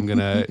 And I'm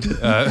gonna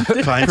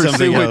Find pursue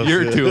something what else,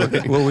 you're yeah.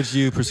 doing. What would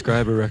you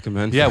prescribe or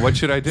recommend? Yeah, what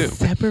should I do?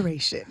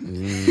 Separation.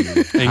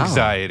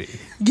 Anxiety.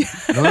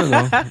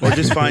 No. Or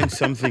just find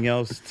something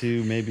else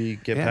to maybe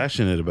get Yeah.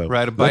 passionate about.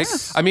 Ride a bike.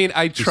 Let's- I mean,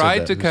 I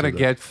tried that? to Who kind of said that?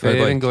 get Ride a fit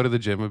bike. and go to the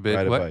gym a bit.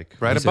 Ride a What? bike.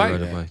 Ride You a said bike.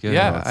 ride a bike. Yeah,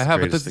 Yeah, that's I the have.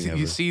 But greatest thing you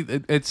ever. see,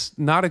 it's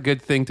not a good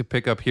thing to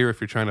pick up here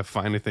if you're trying to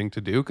find a thing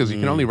to do because you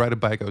can only ride a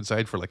bike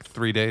outside for like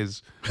 3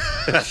 days,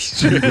 Welcome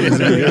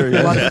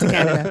to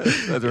Canada.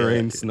 Let the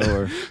rain, snow,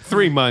 or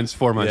 3 months,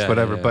 4 months, Yeah,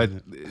 whatever. yeah. But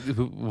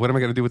what am I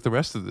going to do with the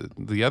rest of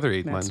the other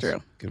 8 That's months?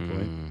 true. Good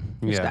point.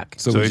 You're Yeah. stuck.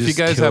 so, So we if you just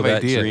guys kill have that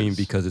ideas- dream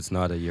because it's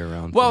not a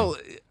year-round. Well,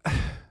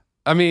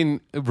 I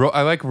mean,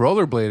 I like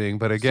rollerblading,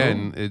 but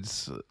again,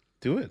 it's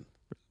Do it.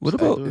 what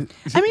about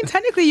I mean,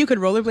 technically, you could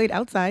rollerblade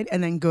outside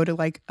and then go to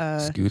like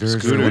scooters? or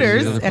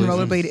scooters other and places?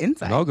 rollerblade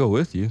inside. And I'll go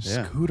with you.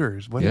 Yeah.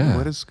 scooters. What? Yeah.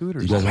 What is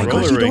scooters? You guys Oh my want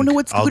gosh, roller you don't rink. know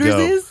what I'll scooters go.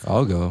 is?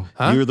 I'll go.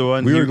 Huh? You were the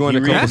one. We were you going a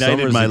couple reignited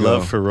summers my ago.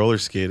 love for roller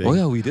skating. Oh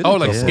yeah, we did. Oh, a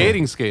like couple.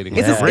 skating.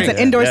 It's, Yeah. it's an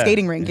indoor Yeah.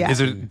 skating rink. Yeah.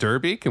 Is it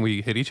derby? Can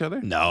we hit each other?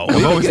 No,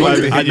 I've always wanted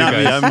to hit you not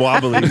me. guys. I'm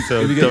wobbly,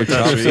 so Maybe get don't your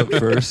touch chops me. up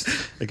first.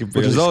 I can But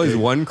barely there's always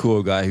skate. one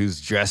cool guy who's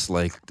dressed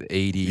like the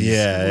 80s.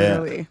 Yeah,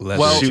 Really?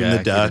 leather Well, shooting the jacket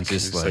and duck,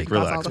 just just like, like That's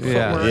all relax. the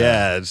Yeah. footwork.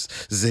 Yeah, it's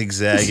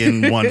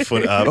zigzagging, 1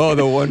 foot up. oh,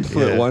 the 1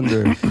 foot Yeah.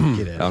 wonder. Get I out don't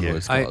of know what here.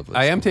 it's I, called. but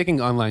I am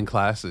taking online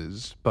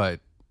classes, but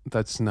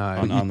that's not.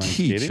 On you online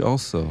teach skating?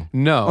 also.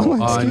 No,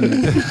 on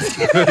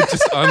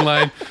just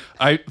online.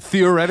 I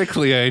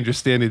theoretically I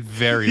understand it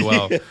very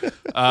well,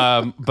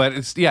 but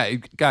it's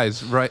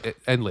guys, right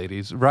and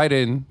ladies, write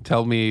in.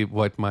 Tell me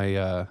what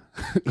my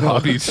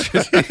hobbies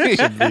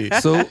should be.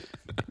 So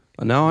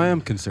now I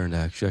am concerned.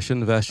 Actually, I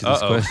shouldn't have asked you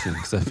this Uh-oh. question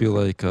because I feel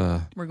like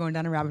We're going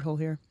down a rabbit hole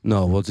here.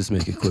 no. We'll just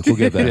make it quick. We'll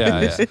get back Yeah,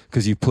 to this yeah.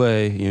 because you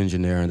play, you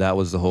engineer, and that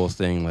was the whole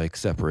thing, like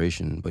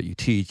separation. But you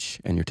teach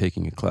and you're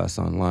taking a class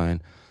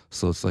online,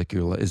 so it's like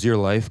is your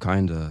life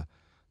kind of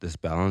this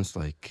balance?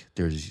 Like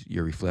there's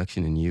your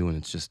reflection in you, and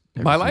it's just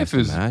My everything life has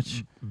is to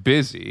match.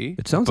 busy.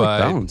 It sounds but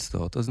like balance,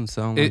 though. It doesn't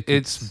sound like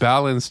It's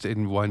balanced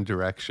in one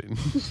direction.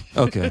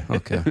 okay.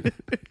 Okay.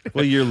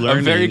 Well, you're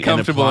learning. very and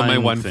comfortable on my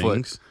applying 1 foot.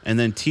 things and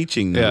then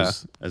teaching Yeah.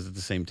 those as at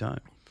the same time.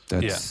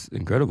 That's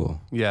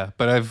incredible. Yeah,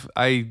 but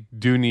I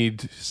do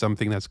need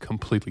something that's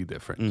completely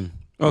different.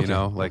 Okay, You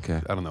know, like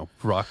okay. I don't know,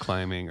 rock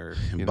climbing or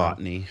you know.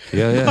 Botany.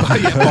 Yeah,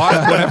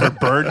 yeah. Whatever,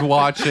 bird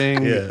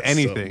watching, Yeah,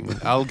 anything.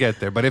 I'll get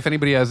there. But if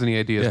anybody has any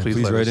ideas, Yeah, please,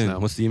 please let write us in. know.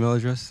 What's the email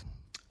address?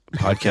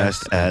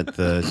 Podcast at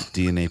the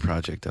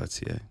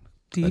DNAproject.ca.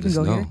 Do you Let even us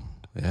go know. here?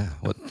 Yeah.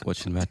 What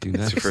should Matt do It's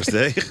next? your first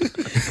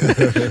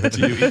day.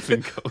 Do you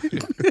even go?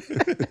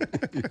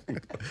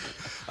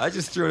 I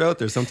just throw it out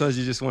there. Sometimes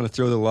you just want to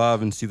throw the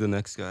lob and see the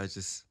next guy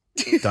just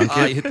Dunk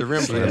you it. hit the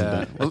rim. but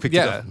Yeah, I picked it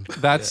up.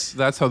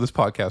 that's how this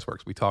podcast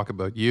works. We talk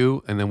about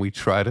you, and then we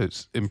try to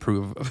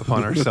improve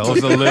upon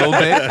ourselves a little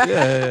bit,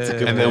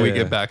 and then we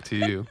get back to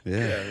you.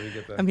 Yeah.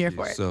 I'm here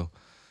for it. So,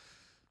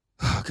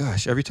 oh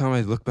gosh, every time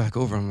I look back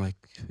over, I'm like,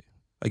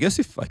 I guess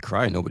if I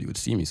cry, nobody would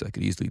see me, so I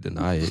could easily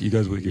deny it. You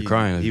guys would, you're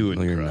crying. You No,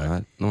 wouldn't you're cry.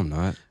 not. No, I'm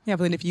not. Yeah,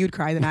 but then if you'd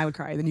cry, then I would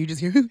cry. Then you just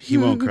hear. He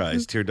won't cry.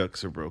 His tear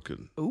ducts are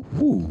broken.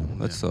 Ooh,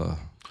 that's They're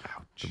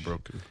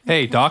broken.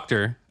 Hey,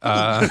 doctor,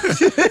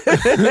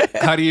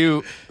 how do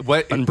you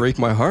what? unbreak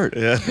my heart.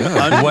 Yeah.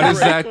 What is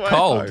that Unbreak my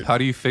called? heart. How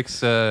do you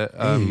fix you're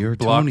blocked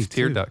Tony,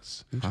 tear too.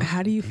 ducts?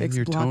 How do you fix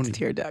you're blocked Tony.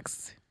 tear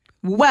ducts?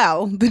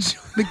 Well,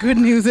 the good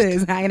news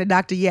is I ain't a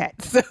doctor yet.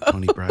 So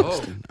Tony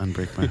Braxton.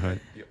 Unbreak my heart.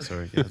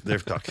 Sorry. Yeah, they're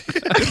talking.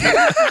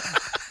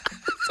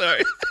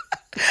 Sorry.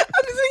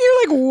 I'm just sitting here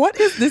like, what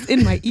is this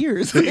in my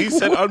ears? He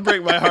said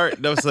unbreak my heart.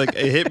 And I was like,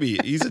 it hit me.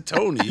 He's a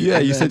Tony. Yeah,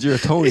 And you then- said you're a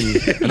Tony,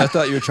 and I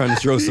thought you were trying to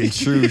throw some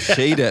true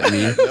shade at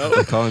me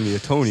by calling me a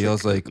Tony. I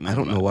was like, I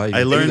don't know why you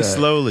I do learned that.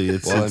 slowly.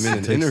 It's, While it's, I'm in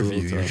it an takes a little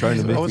interview, you're time. trying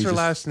to make What was me her just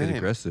last get name?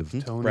 aggressive.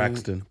 Tony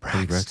Braxton.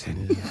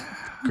 Braxton.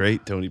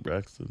 Great Tony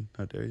Braxton.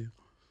 How dare you?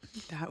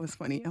 That was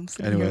funny. I'm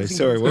sitting Anyway, here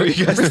sorry. listening What were to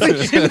you this guys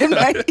conversation in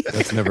my-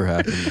 That's never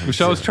happened.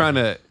 Michelle's trying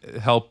to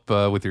help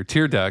with your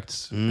tear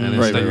ducts, and Right,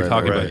 instead right, you're right,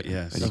 talking right, about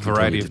yes. And a you can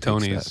variety tell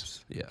of me to take Tonys.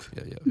 steps.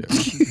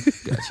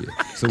 Yeah.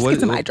 Gotcha. So Get what?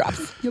 some eye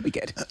drops. You'll be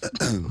good.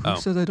 Who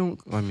said I don't?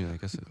 I mean, I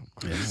guess I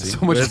don't. Yeah, see?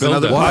 So much That's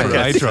build-up another for eye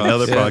podcast. drops.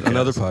 Another Yeah, podcast.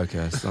 another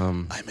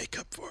podcast. I make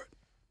up for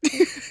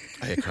it.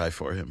 I cry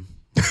for him.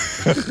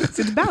 So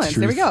the balance.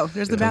 There we go.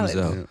 There's the comes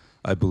balance. out.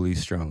 I believe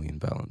strongly in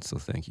balance, so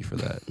thank you for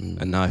that.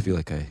 And now I feel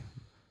like I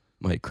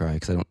might cry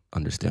because I don't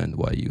understand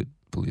why you would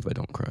believe I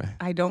don't cry.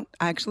 I don't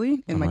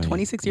actually, in Am my I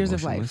 26 years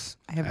of emotionless?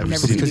 life, I have I've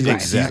never seen seen you it cry.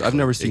 exact- I've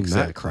never seen Matt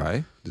Exactly.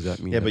 cry. Does that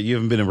mean? Yeah, that but you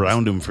haven't been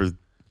around him for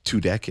 2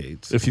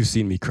 decades. if you've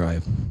seen me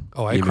cry,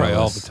 Oh, I email cry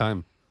all us. the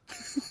time.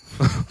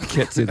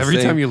 can't say the Every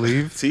same. time you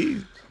leave, See,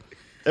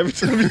 every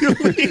time you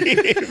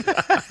leave,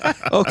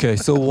 Okay,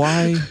 so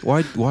why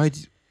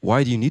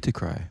do you need to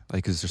cry?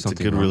 Like, is there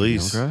something good wrong when you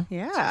release. don't cry?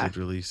 Yeah. good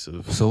release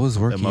of So is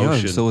working out.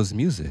 Emotion. So is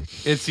music.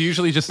 it's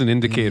usually just an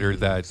indicator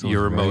that So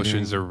your it's writing.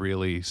 emotions are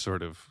really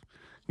sort of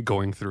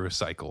going through a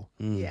cycle.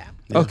 Yeah.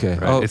 Okay.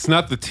 Right? Oh, It's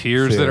not the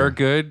tears that fair. are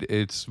good;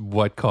 it's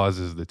what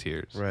causes the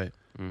tears. right.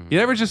 You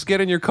ever just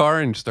get in your car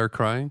and start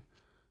crying?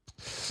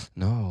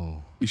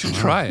 no. You should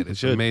try it. It's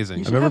should. amazing.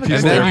 You should have a And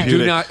good then time. you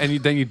do not, and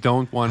then you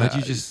don't want How'd to.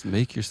 you just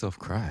make yourself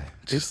cry?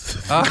 Just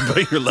think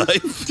about your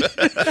life. Yeah,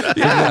 My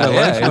yeah,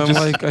 life, it I'm just-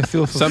 like, I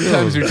feel fulfilled.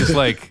 Sometimes you're just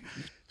like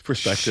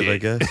Perspective, shit. I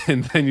guess.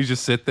 and then you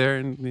just sit there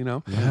and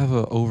I have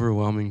an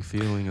overwhelming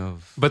feeling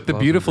of. But the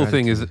love and beautiful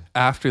thing is, gratitude.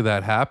 after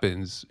that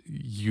happens,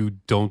 you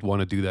don't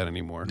want to do that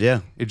anymore. Yeah.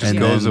 It just And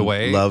goes then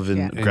away. Love and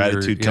Yeah. And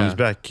gratitude you're- comes yeah.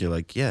 back. You're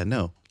like, yeah,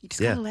 no. You just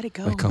Yeah. gotta let it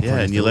go. Like comfort Yeah,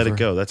 and is you let over. it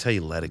go. That's how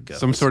you let it go.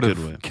 Some That's sort a of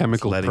good way. It's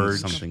chemical letting purge.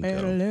 something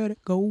Better go. let it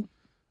go.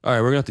 All right,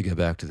 we're gonna have to get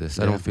back to this.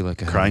 I Yeah. don't feel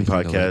like I have Crying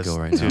anything to let podcast. go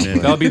right now. Tune in.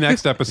 but- That'll be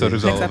next episode.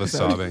 Is all Next of us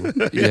episode.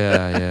 sobbing.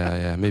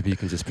 yeah. Maybe you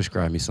can just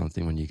prescribe me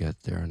something when you get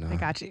there. No. I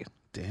got you.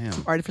 Damn.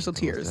 Artificial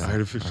tears. Yeah,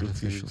 Artificial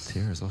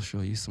tears. I'll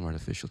show you some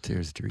artificial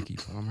tears, Dreeky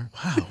Palmer.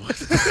 Wow.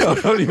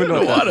 I don't even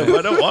know. I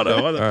don't want to.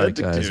 All right,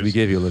 guys, we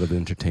gave you a little bit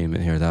of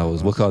entertainment here. That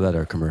was, we'll call that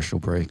our commercial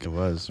break. It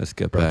was. Let's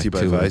get Brought back to you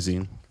by to it.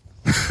 Visine.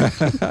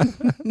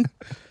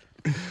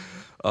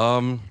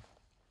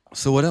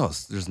 So what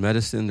else? There's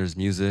medicine. There's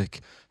music.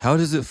 How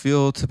does it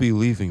feel to be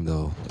leaving,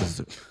 though?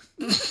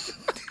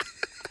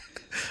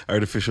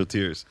 Artificial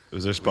tears. It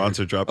was our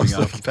sponsor dropping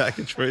off a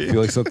package for I you.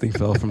 feel like something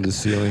fell from the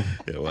ceiling.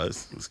 It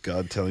was. It was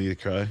God telling you to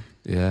cry.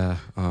 Yeah.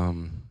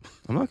 I'm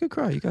not gonna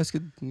cry. You guys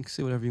you can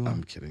say whatever you I'm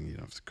want. kidding. You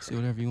don't have to Say cry.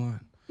 whatever you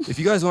want. If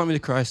you guys want me to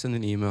cry, send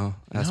an email.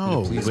 Ask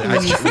No, me to please.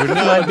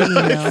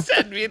 but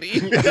Send me an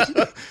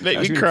email. Make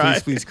Ask me cry.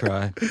 Please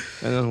cry,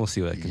 and then we'll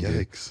see what I can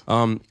Yikes.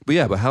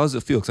 do. But how does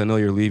it feel? Because I know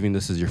you're leaving.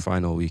 This is your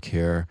final week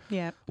here.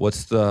 Yeah.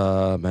 What's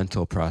the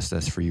mental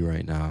process for you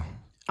right now?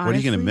 What are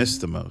you going to Honestly, miss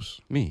the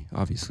most? Me,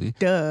 obviously.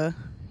 Duh.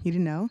 You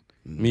didn't know?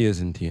 Me is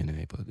in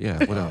TNA, but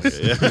yeah. What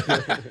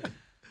else?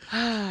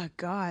 Ah,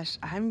 gosh.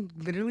 I'm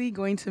literally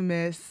going to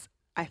miss,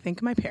 I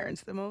think, my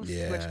parents the most. Which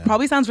Yeah.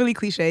 probably sounds really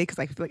cliche because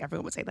I feel like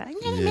everyone would say that. I'm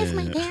going to miss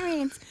my Yeah.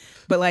 parents.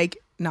 But like,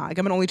 nah, like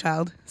I'm an only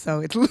child. So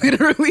it's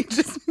literally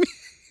just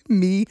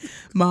me,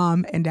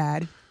 mom, and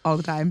dad all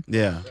the time.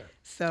 Yeah.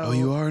 So Oh,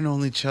 you are an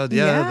only child.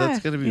 Yeah, Yeah, that's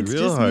going to be it's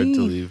real just hard to me.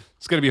 leave.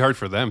 It's gonna be hard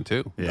for them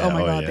too. Yeah. Oh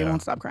my God, they yeah.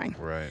 won't stop crying.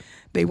 Right.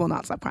 They will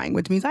not stop crying,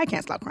 which means I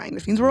can't stop crying,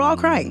 which means we're all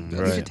crying.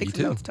 You right. should take Me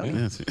some too. notes, Tony.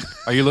 Yeah,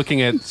 Are you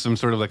looking at some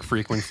sort of like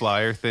frequent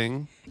flyer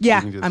thing? Yeah,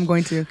 You can just- I'm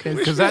going to because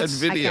Because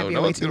that's I can't be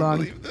away too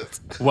long.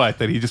 what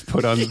that he just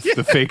put on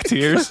the fake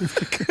tears.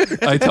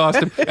 I tossed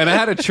him, and I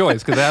had a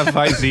choice because I have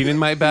Visine in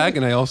my bag,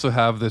 and I also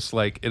have this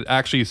like it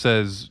actually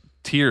says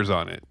tears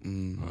on it.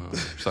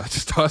 So I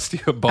just tossed you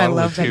a I bottle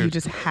love of that tears. you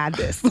just had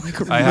this.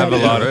 Like, I have a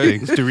ready. lot of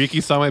things.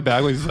 Dariki saw my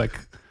bag when he's like,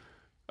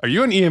 "Are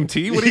you an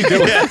EMT? What are you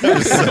doing?"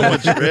 There's so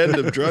much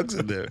random drugs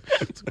in there.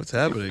 What's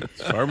happening?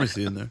 It's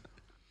pharmacy in there.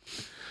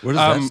 Where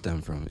does that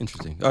stem from?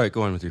 Interesting. All right,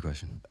 go on with your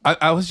question.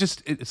 I was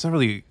just, it's not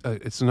really,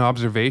 it's an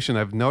observation.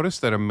 I've noticed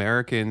that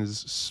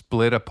Americans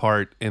split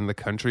apart in the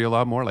country a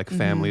lot more. Like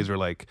families are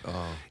like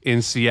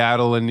in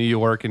Seattle and New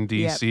York and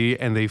DC,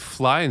 and they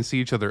fly and see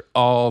each other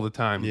all the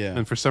time. Yeah.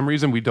 And for some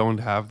reason, we don't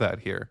have that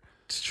here.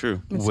 It's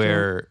true.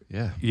 where,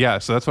 Yeah.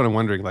 So that's what I'm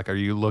wondering. Like, are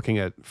you looking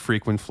at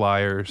frequent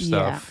flyer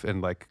stuff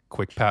and like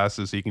quick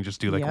passes so you can just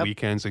do like Yep.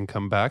 weekends and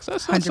come back? So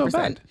that's not so 100%.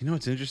 bad. You know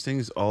what's interesting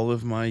is all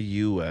of my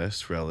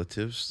U.S.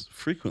 relatives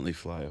frequently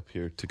fly up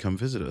here to come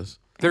visit us.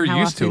 They're How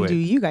used to often it. do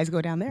you guys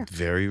go down there?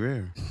 Very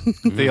rare.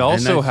 They And I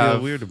also feel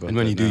have weird about And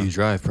when that you do, now. you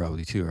drive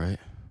probably too, right?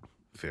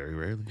 Very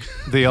rarely.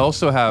 They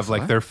also have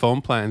like their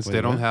phone plans. Wait,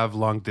 They don't what? have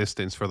long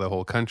distance for the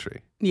whole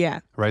country, Yeah.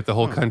 right? The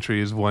whole country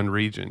is one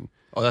region.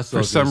 Oh, that's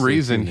For some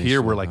reason,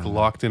 here we're like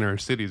locked in our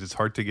cities. It's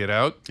hard to get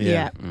out.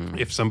 Yeah.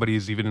 If somebody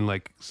is even in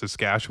like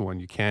Saskatchewan,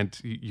 you can't.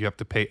 You have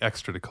to pay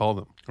extra to call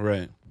them.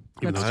 Right.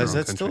 Even though Is it's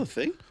their that own still a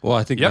country. thing? Well,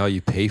 I think Yep. now you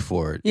pay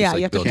for it. Yeah, It's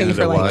you have to built pay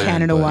for like Canada-wide,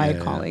 Canada-wide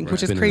but- calling, right.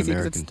 which It's is been an crazy because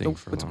American thing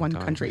for a it's long one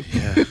time. country.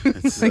 Yeah.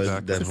 It's, Like,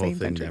 that it's the whole same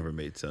thing country. never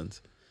made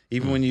sense.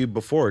 Even when you,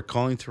 before,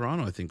 calling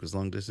Toronto, I think, was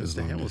long distance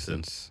to long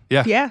Hamilton. distance.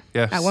 Yeah, Yeah.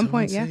 yeah. At one So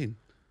point, yeah. insane.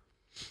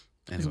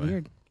 It's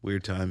Anyway,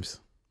 weird. times.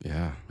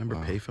 Yeah. Remember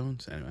Wow.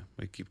 payphones? Anyway,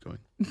 we keep going.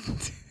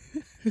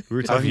 We were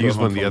I talking used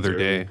about one the home other phones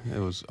day. earlier. It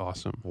was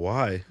awesome.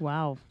 Why?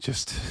 Wow.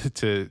 Just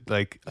to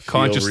like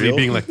consciously real?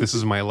 being like, this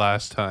is my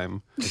last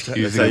time. That's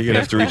using how a you're gonna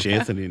have to payphone. reach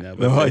Anthony now.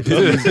 No, I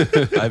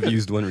did. I've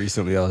used one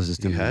recently. I was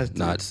just You going had to to.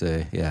 not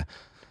say. Yeah.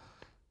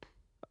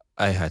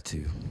 I had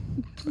to.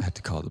 I had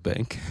to call the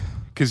bank.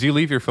 Because you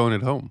leave your phone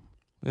at home.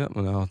 Yeah,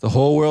 well, the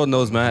whole world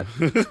knows, Matt.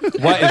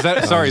 What is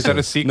that? Sorry, is that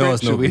a secret? No,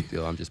 it's no Should we- big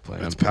deal. I'm just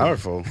playing. It's I'm playing.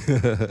 powerful.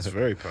 It's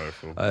very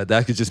powerful.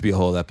 That could just be a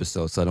whole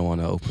episode, so I don't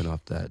want to open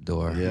up that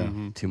door Yeah.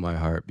 Mm-hmm. to my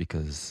heart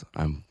because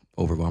I'm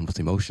overwhelmed with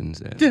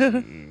emotions. And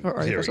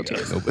or Here we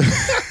artificial go.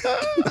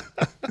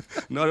 tears.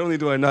 not only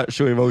do I not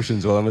show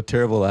emotions, well, I'm a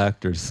terrible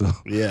actor. So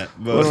Yeah.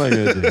 what am I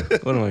But gonna do?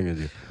 What am I gonna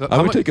do? How I'm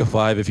gonna much- take a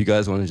 5 if you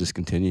guys want to just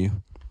continue.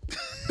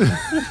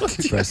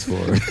 Press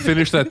forward.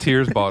 Finish that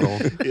tears bottle.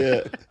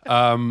 yeah.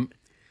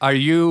 Are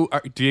you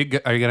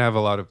gonna have a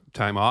lot of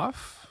time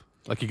off?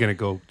 Like you're gonna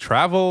go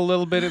travel a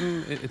little bit,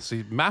 and it's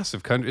a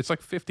massive country. It's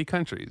like 50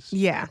 countries.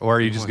 Yeah. Or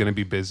are you just gonna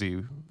be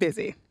busy?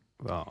 Busy.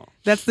 Oh,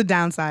 That's the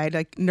downside.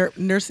 Like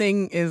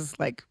nursing is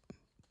like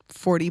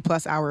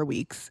 40+ hour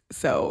weeks.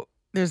 So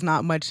there's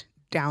not much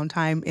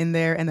downtime in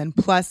there. And then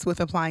plus with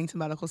applying to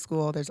medical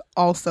school, there's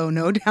also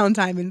no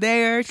downtime in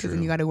there because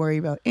then you got to worry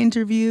about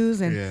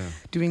interviews and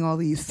doing all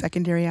these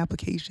secondary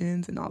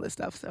applications and all this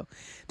stuff. So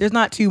there's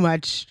not too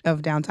much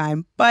of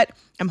downtime, but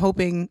I'm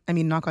hoping, I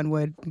mean, knock on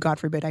wood, God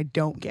forbid I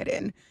don't get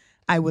in.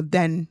 I would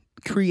then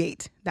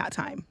create that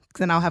time because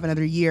then I'll have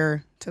another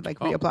year to like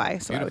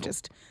reapply. So I would beautiful.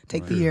 just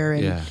take the year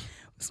and Yeah.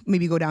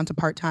 maybe go down to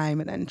part-time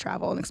and then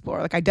travel and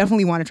explore. Like I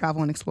definitely want to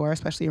travel and explore,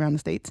 especially around the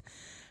States.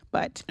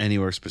 But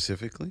Anywhere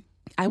specifically?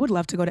 I would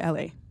love to go to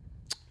LA.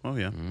 Oh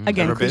yeah.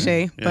 Again, Never been?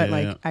 cliche, Yeah, but yeah,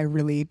 like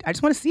yeah. I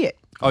just want to see it.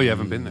 oh, you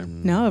haven't been there.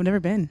 No, I've never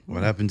been.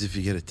 What happens if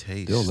you get a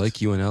taste? They'll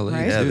like you in LA.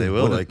 Right? Yeah, too. they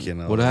will What like you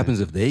in What LA. happens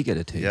if they get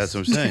a taste? Yeah, that's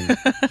what I'm saying.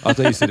 I thought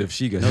you said if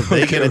she gets. If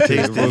they get a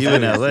taste of you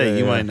in LA, Yeah,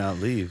 you yeah. might not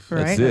leave.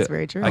 Right? That's That's it.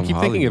 very true. I I'm keep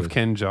thinking of Hollywood.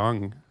 Ken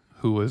Jeong,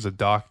 who was a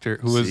doctor,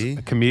 who was See?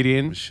 a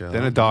comedian, Michelle.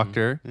 then a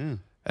doctor, Yeah.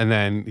 and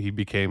then he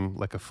became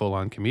like a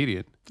full-on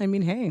comedian. I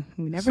mean, hey,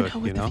 we never So, know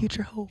what you the know,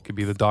 future holds. Could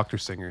be the doctor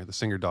singer, the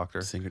singer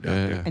doctor. Singer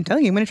Yeah. doctor. I'm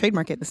telling you, I'm going to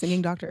trademark it, the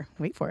singing doctor.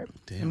 Wait for it.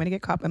 Damn. I'm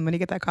going to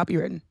get that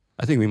copywritten.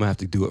 I think we might have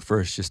to do it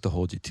first just to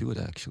hold you to it.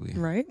 Actually.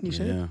 Right? You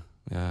should. Yeah.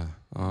 Yeah.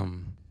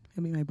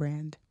 It'll be my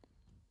brand.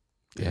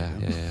 Yeah.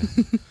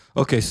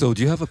 Okay. So,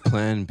 do you have a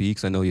plan B?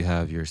 Because I know you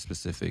have your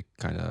specific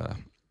kind of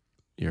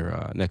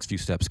your next few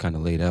steps kind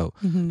of laid out,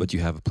 but do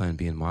you have a plan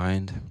B in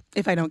mind?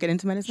 If I don't get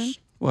into medicine,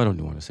 Well, I don't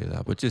want to say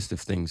that, but just if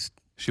things.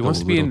 She wants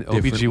go to a be an little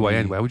differently.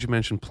 OBGYN. Why would you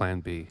mention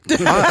Plan B?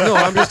 No,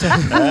 I'm just.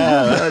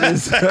 That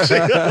is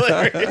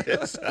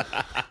Hilarious.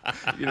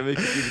 you know, make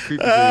it be the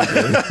creepy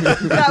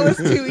thing. that was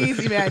too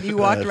easy, man. You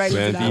walked right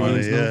into Plan that B one.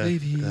 means no Yeah.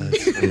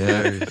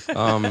 babies.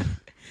 Yeah.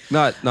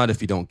 Not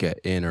if you don't get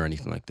in or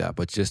anything like that,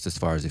 but just as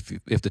far as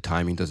if the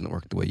timing doesn't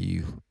work the way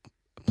you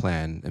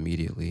plan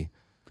immediately,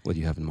 what do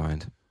you have in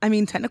mind? I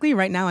mean, technically,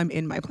 right now I'm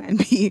in my plan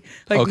B.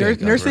 Like Okay, got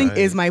it. nursing Right.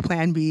 is my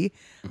plan B.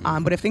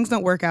 But if things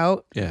don't work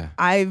out, Yeah.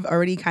 I've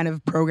already kind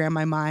of programmed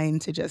my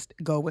mind to just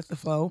go with the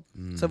flow.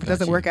 So if it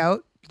doesn't Gotcha. work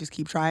out, you just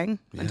keep trying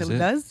until it It's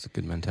does, a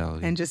good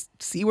mentality. and just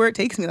see where it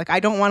takes me. Like I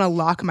don't want to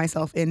lock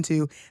myself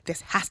into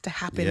this has to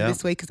happen Yeah.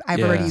 this way because I've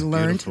Yeah. already It's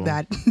learned beautiful.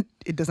 that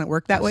it doesn't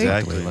work that way.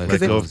 Exactly. Like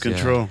Let go of it- yeah.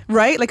 control.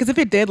 Right? Like, because if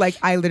it did, like,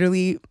 I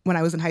literally, when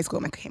I was in high school,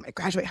 I'm like, okay, I'm going to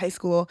graduate high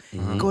school,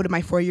 go to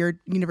my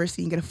 4-year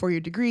university and get a 4-year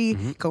degree,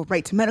 go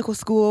right to medical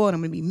school, and I'm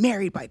going to be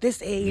married by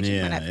this age,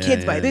 Yeah, and have yeah,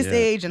 kids by yeah, this yeah,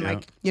 age, and yeah.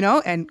 like, you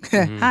know, and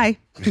hi,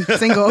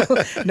 single,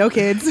 no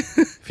kids.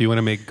 If you want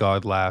to make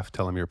God laugh,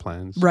 tell him your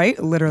plans. Right?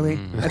 Literally.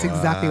 That's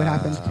exactly what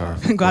happened.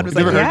 God was You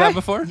like, ever heard yeah, that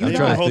before? you I'm know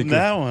trying it." to hold think of-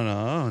 that one.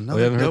 Oh, you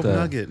another haven't heard dope that?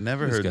 nugget.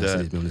 Never This heard guy said that.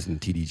 he's been listening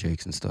to TD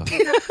Jakes and stuff.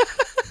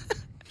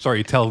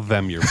 Sorry, tell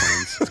them your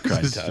plans.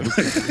 Crying time.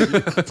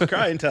 It's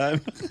crying time.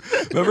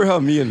 Remember how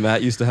me and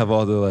Matt used to have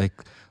all the like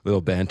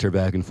little banter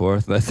back and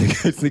forth? And I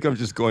think I'm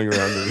just going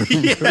around the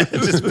room. Yeah,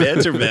 just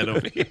banter man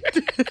over here.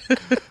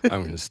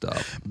 I'm gonna stop.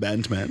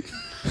 Bantman.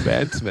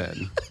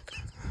 Batman.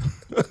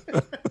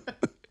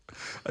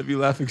 I'd be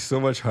laughing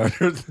so much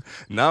harder.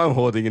 Now I'm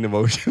holding in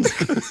emotions.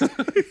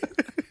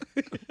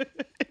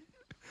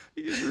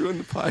 You just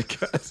ruined the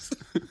podcast.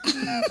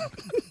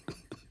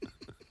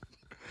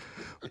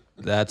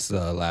 That's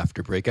a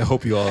laughter break. I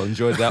hope you all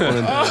enjoyed that one.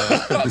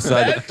 And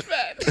decided.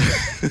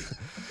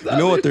 You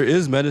know what? There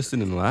is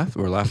medicine in laughter,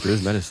 or laughter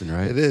is medicine,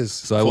 right? It is.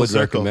 So I Full would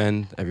circle.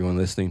 recommend everyone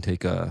listening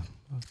take a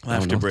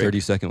Laughter break.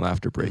 30-second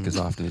laughter break as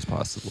often as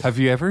possible. Have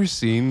you ever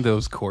seen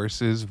those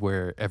courses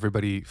where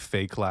everybody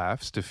fake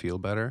laughs to feel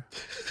better?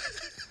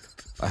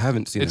 I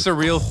haven't seen It's it. a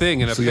real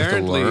thing, and So you have to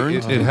apparently learn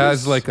it, to it do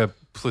has this? like a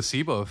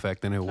placebo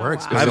effect, and it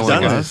works. wow. 'Cause I've it's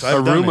done like this. A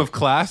I've done room it. of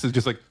class is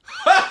just like,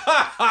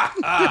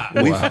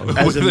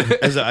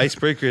 As an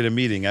icebreaker at a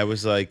meeting, I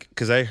was like,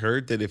 because I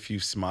heard that if you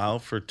smile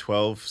for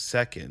 12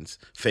 seconds,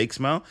 fake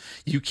smile,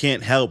 you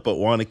can't help but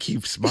want to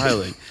keep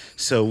smiling.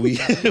 So we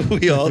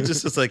all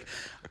just was like,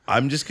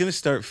 I'm just gonna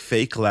start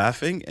fake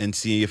laughing and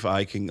see if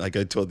I can. Like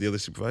I told the other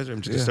supervisor,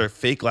 I'm just gonna start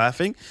fake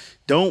laughing.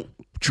 Don't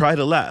try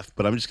to laugh,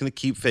 but I'm just gonna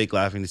keep fake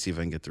laughing to see if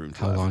I can get the room to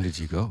How laugh. long did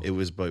you go? It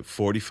was about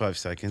 45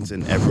 seconds,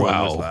 and everyone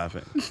was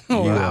laughing.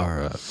 You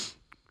are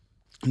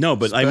No,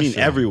 but I mean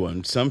Special.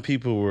 everyone. Some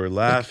people were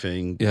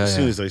laughing as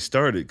soon as I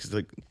started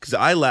because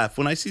I laugh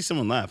when I see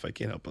someone laugh. I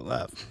can't help but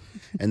laugh,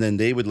 and then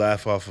they would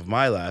laugh off of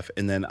my laugh,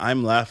 and then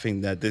I'm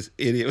laughing that this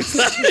idiot was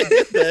laughing.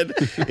 Then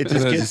it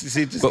just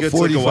gets But like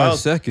 45 a while.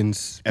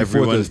 seconds before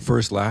Everyone- the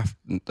first laugh,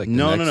 like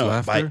No, the no, next no.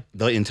 laughter?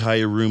 The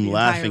entire room The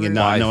laughing entire and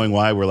room. not knowing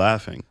why we're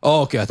laughing.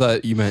 Oh, okay. I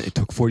thought you meant it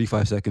took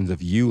 45 seconds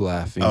of you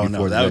laughing Oh before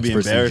no, the that would next be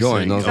person embarrassing.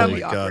 joined. I was Oh That'd my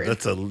be like, god, awkward.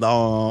 that's a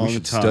long we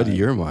should time. study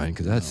your mind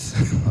because that's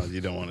Oh,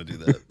 you don't want to do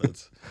that.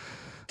 That's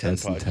 10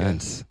 that's podcasts.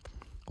 intense.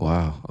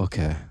 Wow.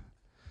 Okay.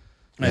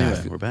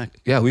 Anyway, we're back.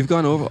 Yeah, we've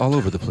gone all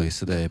over the place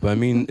today, but I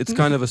mean, it's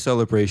kind of a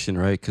celebration,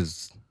 right?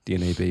 Because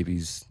DNA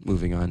Baby's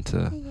moving on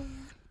to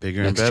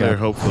Bigger and next better, chapter.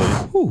 hopefully.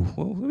 Whew,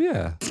 well,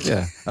 yeah.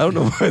 I don't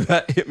know why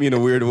that hit me in a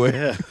weird way.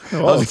 Yeah.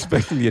 I was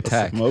expecting the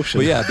attack. emotion.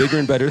 But yeah, bigger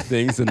and better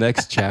things. The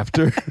next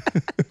chapter.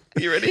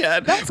 You already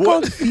had. That's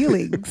called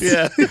feelings.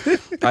 Yeah.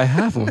 I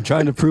have them. I'm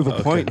trying to prove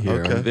a point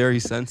here. okay. I'm very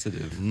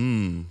sensitive.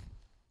 You're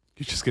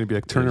just gonna be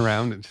like, turn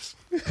around and just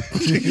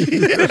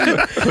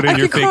put in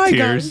your fake cry,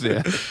 tears.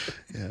 guys.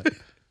 Yeah.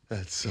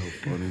 That's so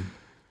funny.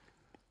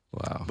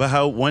 Wow.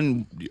 But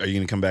when are you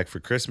going to come back for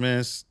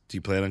Christmas? Do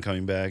you plan on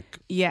coming back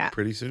Yeah.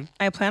 pretty soon?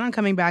 I plan on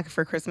coming back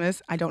for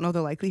Christmas. I don't know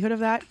the likelihood of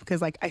that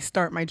because like I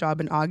start my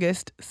job in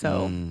August.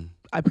 So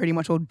I pretty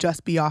much will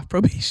just be off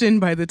probation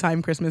by the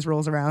time Christmas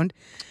rolls around.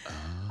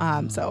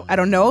 So I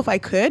don't know if I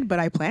could, but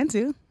I plan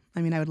to.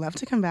 I mean, I would love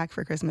to come back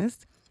for Christmas.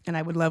 And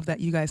I would love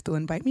that you guys still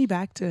invite me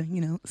back to,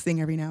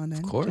 sing every now and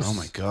then. Of course. Oh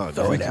my God.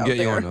 Throw We it can out get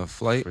you there. on a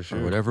flight For sure.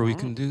 or whatever we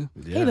can do.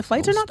 Yeah. Hey, the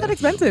flights are most not that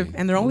definitely. expensive,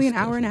 and they're only an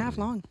Most hour and a half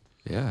definitely. long.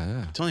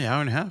 Yeah. It's only an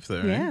hour and a half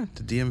there, Yeah. right?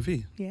 To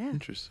DMV. Yeah.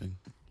 Interesting.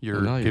 You're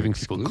Well, now you're giving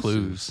people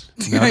exclusive.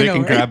 clues. Now I they know,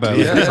 can right? grab a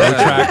Yeah.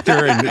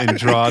 protractor and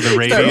draw the Start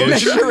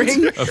radius.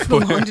 measuring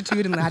the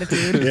longitude and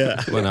latitude.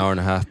 Yeah. Well, an hour and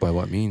a half by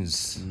what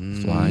means?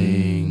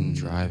 Flying,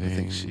 driving. I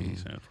think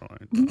she's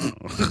fine. You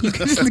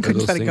can just What are couldn't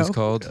those let it things go.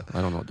 called?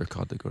 I don't know what they're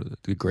called. They go to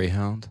the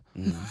Greyhound.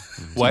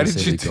 Why I did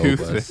say you the Go do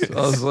Bus. this?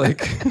 I was like,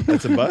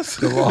 That's a bus?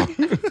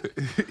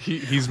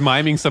 He's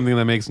miming something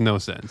that makes no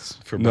sense.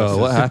 For no. buses.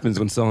 What happens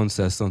when someone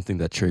says something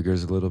that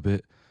triggers a little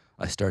bit?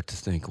 I start to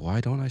think, why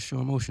don't I show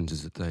emotions?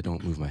 Is it that I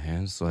don't move my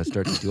hands? So I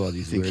start to do all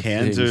these Think weird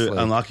hands things. are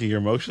unlocking your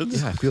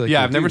emotions? Yeah, I feel like Yeah,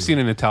 they I've never do. seen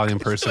an Italian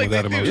person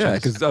without emotions. Yeah,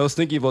 because I was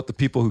thinking about the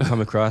people who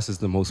come across as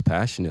the most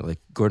passionate, like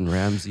Gordon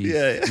Ramsay.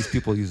 Yeah, yeah. These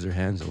people use their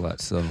hands a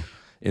lot. So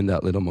in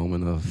that little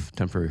moment of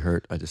temporary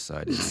hurt, I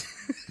decided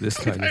this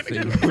kind of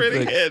thing. Pretty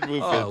Like, hand oh,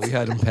 movements. we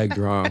had him pegged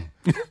wrong.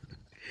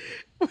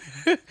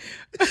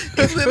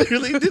 He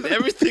literally did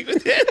everything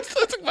with hands.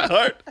 That took my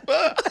heart.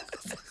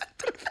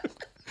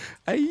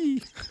 Aye.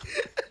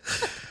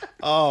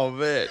 Oh,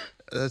 man.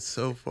 That's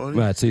so funny.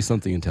 Matt, say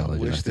something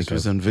intelligent. wish I think this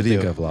was I've- on I think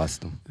video. I've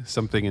lost him.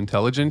 Something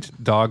intelligent.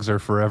 Dogs are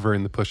forever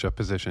in the push-up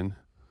position.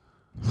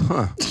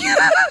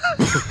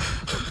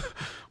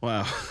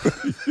 Wow.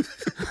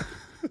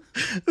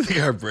 I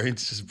think our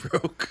brains just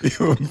broke.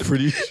 I'm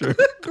pretty sure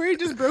Brain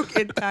just broke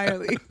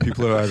entirely.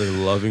 people are either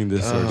loving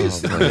this or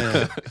just like,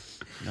 man.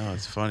 No,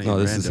 it's funny. no,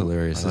 and this is random.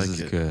 hilarious. I This like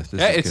is it. good. This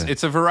Yeah, is good.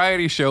 it's a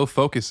variety show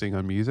focusing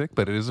on music,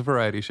 but it is a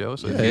variety show.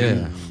 So if, you Yeah,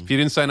 didn't, if you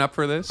didn't sign up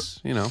for this,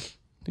 yeah,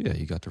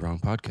 you got the wrong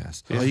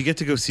podcast. Oh, you get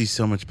to go see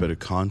so much better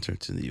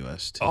concerts in the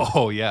U.S. too.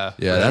 Oh yeah,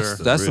 Yeah, for that's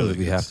sure. that's really something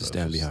we good have to stuff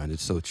stand is- behind.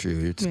 It's so true.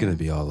 It's Yeah. going to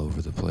be all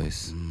over the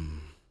place.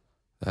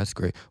 That's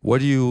great.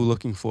 What are you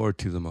looking forward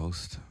to the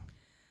most?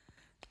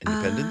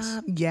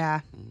 Independence. Yeah,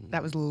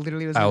 that was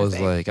literally what I gonna was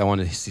say. like, I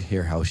want to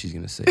hear how she's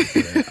going to say it.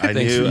 I Thanks,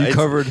 knew you it's-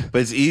 covered.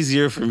 But it's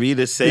easier for me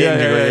to say Yeah,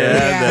 it and go, yeah,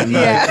 yeah. than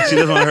Yeah. she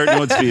doesn't want to hurt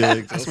anyone's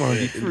feelings. I just want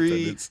to be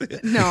free.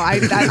 Independence. No,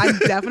 I'm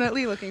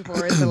definitely looking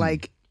forward to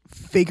like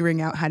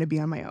figuring out how to be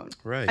on my own.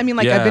 Right. I mean,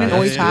 like Yeah, I've been an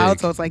only that's child,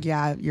 big. so it's like,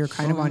 yeah, you're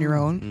kind of on your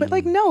own. But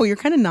like, no, you're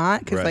kind of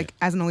not, because Right. like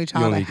as an only You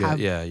child, only I have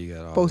you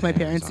got all both the my hands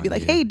parents to be on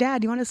like, you. hey,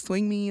 Dad, do you want to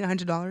swing me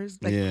 $100?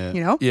 Like, Yeah.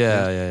 you know.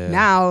 Yeah.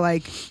 Now,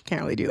 like,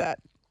 can't really do that.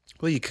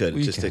 Well, you could. It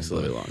We just can, takes a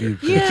little but longer.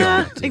 you-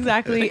 Yeah, They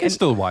exactly. can And,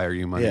 still wire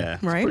you money. Yeah.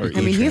 right. Or I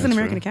mean, he has an e-transfer.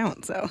 American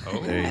account, so.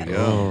 There you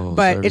go. Oh,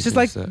 But so it's just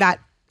like everything's set. that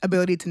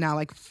ability to now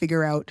like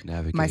figure out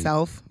Navigate.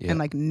 myself Yeah. and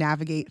like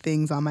navigate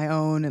things on my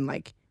own and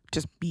like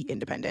just be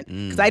independent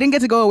Mm. because I didn't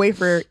get to go away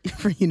for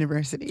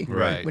university,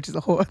 Right. Which is a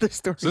whole other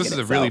story. So this in is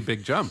a really itself.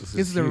 big jump.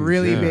 This is a huge,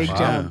 really yeah. big Wow.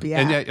 jump. Yeah.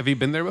 And have you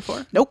been there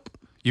before? Nope.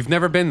 You've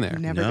never been there.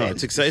 Never No, been.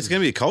 it's exciting. It's going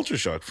to be a culture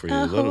shock for you.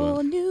 A A little whole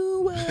bit.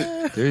 new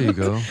world. There you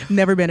go.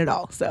 Never been at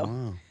all. So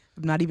Wow.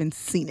 I've not even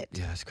seen it.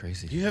 Yeah, that's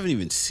crazy. You haven't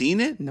even seen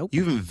it? Nope.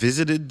 You haven't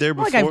visited there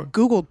Well, like before? I've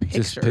Googled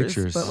Just pictures,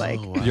 pictures. but like,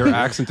 Oh, wow. Your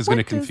accent is going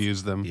to What does-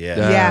 confuse them. Yeah.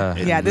 Yeah.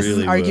 It yeah. This is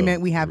really an argument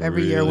will. we have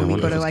every year Really when we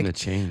wonder go if to it's like gonna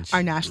change.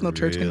 our national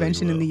church Really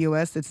convention in will. the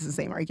U.S. It's the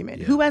same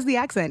argument. Who has the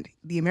accent?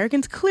 The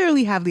Americans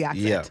clearly have the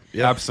accent. Yeah.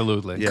 Yeah.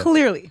 Absolutely. Yeah.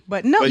 Clearly,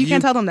 but no, But you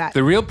can't you- tell them that.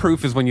 The real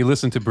proof is when you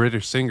listen to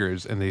British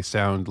singers and they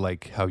sound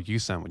like how you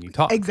sound when you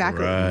talk.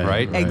 Exactly. Right.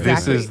 Right?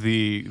 Exactly. This is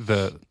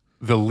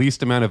the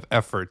least amount of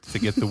effort to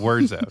get the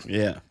words out.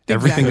 Yeah.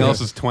 Everything Exactly.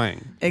 else is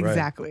twang.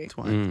 Exactly.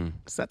 Twine.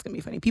 So that's gonna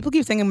be funny. People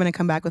keep saying I'm gonna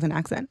come back with an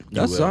accent.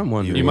 That's will. what I'm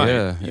wondering. You might.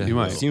 Yeah, You yeah.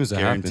 might. It seems to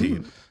happen.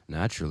 Guaranteed.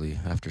 naturally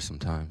after some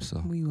time.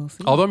 So We will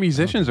see. Although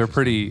musicians are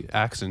pretty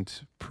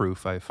accent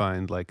proof, I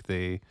find like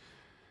they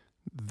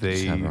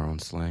just have our own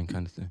slang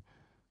kind of thing.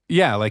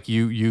 yeah, like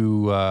you're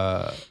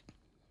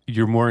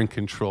more in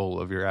control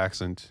of your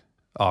accent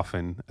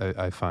often.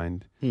 I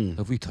find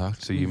Have we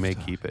talked? so you may we've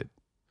talked- keep it.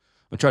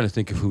 I'm trying to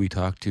think of who we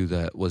talked to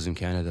that was in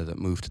Canada that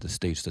moved to the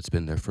States that's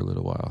been there for a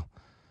little while.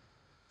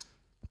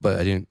 But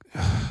I didn't.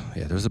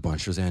 Yeah, there was a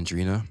bunch. There was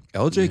Andrina.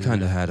 LJ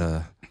kind of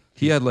had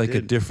he had like a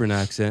did. different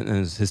accent,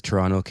 and his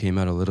Toronto came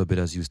out a little bit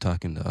as he was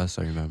talking to us.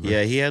 I remember.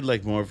 Yeah, he had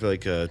like more of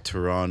like a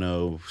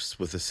Toronto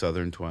with a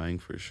southern twang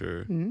for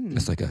sure.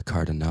 It's like a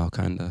Cardinal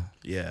kind of.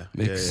 Yeah,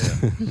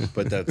 Mix. yeah.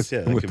 But that's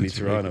that With could the be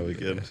Toronto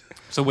Jamaican. again.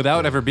 So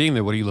without ever being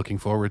there, what are you looking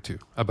forward to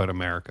about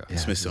America? Yeah,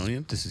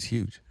 Smithsonian? This is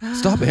huge.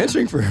 Stop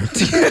answering for her.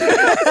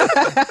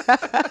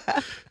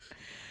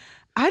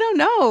 I don't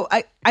know.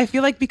 I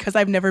feel like because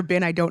I've never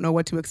been, I don't know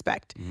what to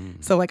expect.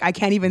 So like I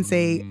can't even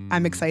say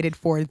I'm excited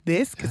for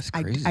this because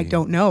That's crazy. I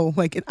don't know.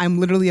 Like I'm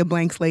literally a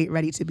blank slate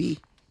ready to be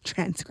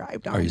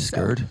transcribed on. Are you so-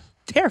 scared?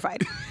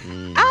 Terrified.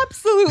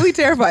 Absolutely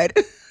terrified.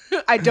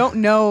 I don't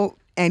know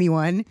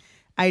anyone.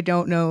 I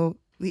don't know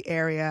the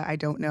area. I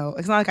don't know.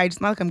 It's not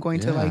like I'm going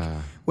to like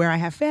Yeah. where I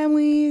have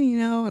family,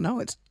 No,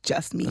 it's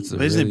just me. That's a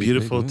But isn't it really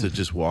beautiful big to move.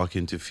 just walk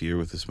into fear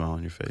with a smile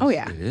on your face? Oh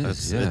yeah. It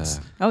is. That's-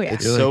 yeah. Oh yeah.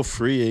 It's You're so like-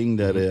 freeing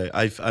that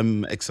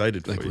I'm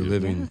excited Like for we're you.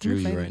 living Yeah, through I'm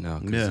you excited. right now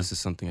because Yeah. this is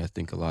something I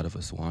think a lot of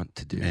us want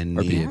to do And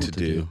or be need able to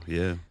do.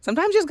 Yeah.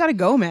 Sometimes you just gotta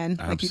go, man.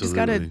 Like you just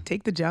gotta Absolutely.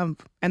 take the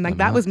jump. And like I'm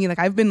that not- was me. Like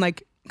I've been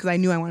like because I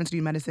knew I wanted to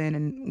do medicine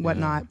and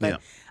whatnot, but Yeah.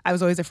 I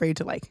was always afraid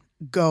to like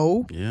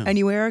go Yeah.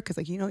 anywhere because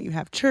like you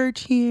have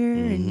church here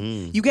Mhm.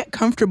 and you get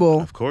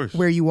comfortable Of course.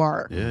 where you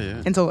are. Yeah,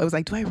 yeah. And so I was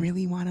like, do I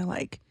really want to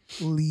like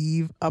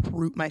leave,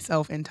 uproot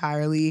myself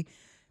entirely?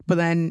 But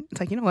then it's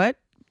like, you know what?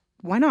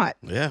 Why not?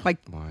 Yeah. Like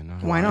Why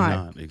not? why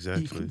not?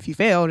 Exactly. if you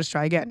fail, just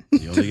try again.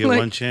 You only get Like,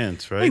 one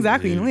chance, right?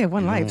 Exactly. You only have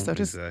one life, know, so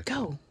just exactly.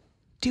 go,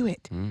 do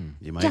it. Mm.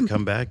 You might Jump.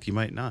 come back. You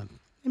might not.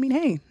 I mean,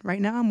 hey,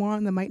 right now I'm more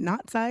on the might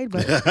not side,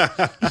 but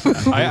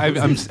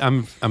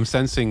I'm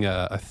sensing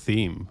a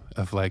theme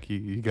of like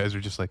you guys are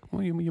just like,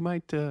 well, you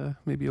might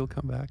maybe you'll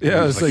come back. Yeah,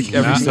 And it's he's like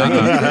every "Nah,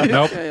 second."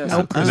 nope. Yeah,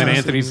 Nope. And then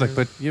Anthony's like,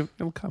 but you'll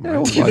come. Right?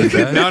 won't like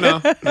that. No,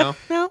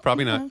 no,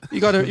 probably not.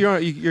 You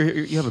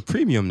have a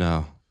premium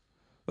now,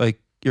 like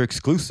you're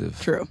exclusive.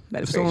 true.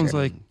 That If is very someone's true.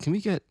 like, "Can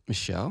we get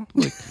Michelle?"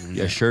 Like,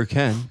 yeah, sure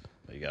can.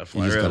 You gotta You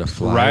fly just around. gotta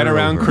fly Right her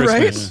around over.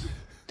 Christmas.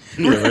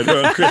 Yeah, right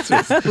around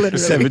Christmas. Literally.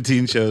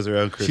 17 shows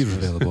around She's Christmas.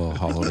 available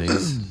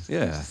holidays.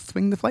 Yeah,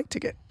 Swing the flight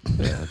ticket.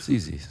 yeah, it's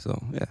easy.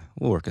 So yeah,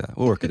 we'll work it out.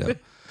 We'll work it out.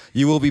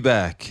 You will be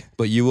back,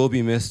 but you will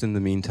be missed in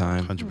the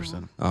meantime.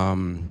 100%.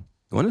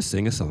 You want to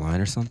sing us a line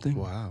or something?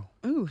 Wow.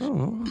 Ooh,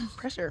 Oh,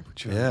 pressure.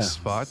 Put you on the Yeah.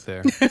 spot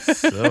there.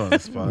 So on the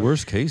spot.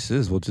 worst case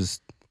is we'll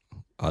just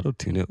auto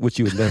tune it, which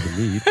you would never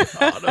need.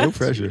 No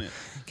pressure.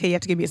 Okay, you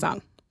have to give me a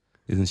song.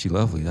 Isn't she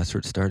lovely? That's where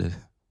it started.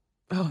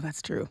 Oh,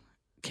 that's true.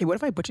 Okay, what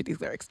if I butcher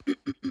these lyrics?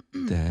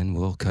 Then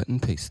we'll cut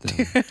and paste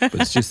them. But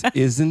it's just,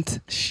 isn't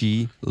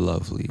she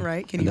lovely?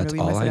 Right? Can And you that's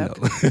really all mess I it up?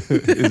 know.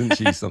 Isn't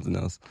she something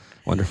else?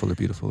 Wonderful or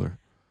beautiful or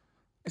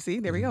See,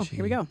 there we go. Isn't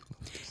Here we she go.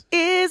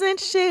 Isn't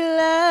she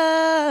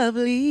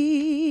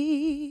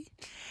lovely?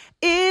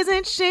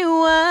 Isn't she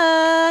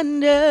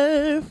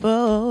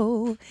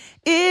wonderful?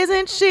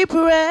 Isn't she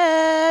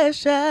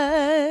precious?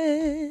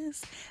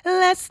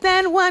 Less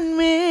than 1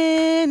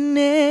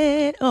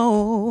 minute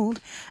old.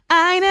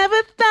 I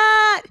never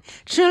thought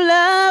true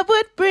love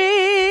would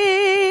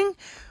bring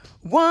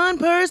one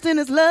person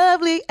as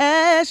lovely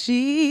as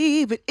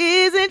she, but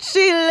isn't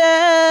she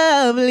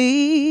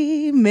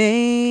lovely?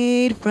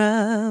 Made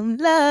from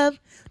love.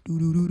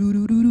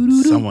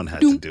 Someone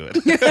had to do it.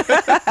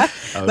 I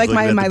was Like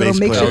looking at my the little bass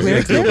makeshift player.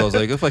 lyrics. I was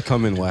like, if I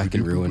come in whack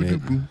and ruin it.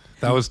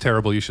 That was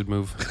terrible. You should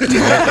move.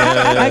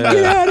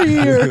 Get out of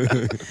here.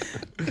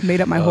 Made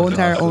up my whole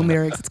entire own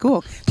lyrics. It's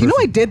cool. Do you know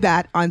I did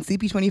that on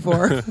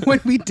CP24 when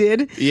we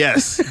did?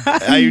 Yes,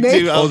 I made-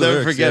 do. I'll Oh, the never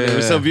lyrics, forget. yeah, It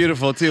was yeah. so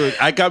beautiful too.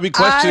 I got me I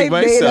questioning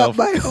made myself. up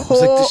my I was like,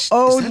 whole is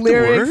own that the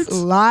lyrics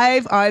words?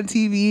 live on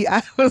TV.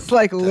 I was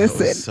like, That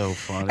listen. was so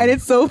funny. And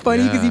it's so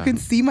funny because you Yeah. can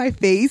see my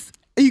face.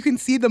 You can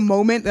see the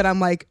moment that I'm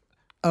like,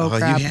 oh,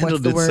 crap, you what's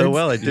handled the it words? so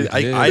well. I You did.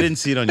 didn't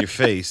see it on your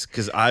face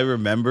because I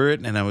remember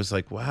it, and I was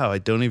like, "Wow!" I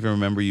don't even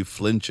remember you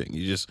flinching.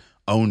 You just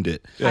owned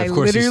it. Yeah, I of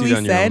course you see literally it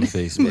on your own said,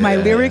 face. my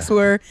Yeah. lyrics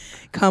were,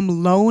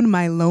 come lone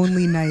my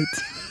lonely night.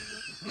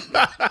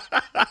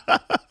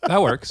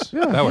 That works.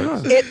 That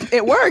works.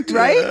 It worked,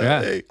 right?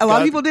 Yeah. A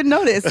lot of people didn't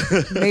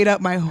notice. Made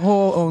up my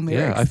whole own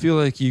lyrics. Yeah, I feel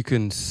like you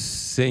can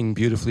sing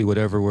beautifully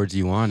whatever words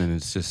you want, and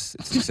it's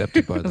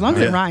accepted by the as long as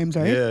heart. it rhymes,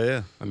 right? Yeah,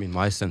 yeah. I mean,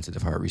 my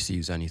sensitive heart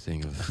receives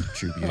anything of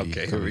true beauty.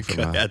 Okay, here coming we from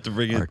go. a I had to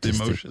bring in the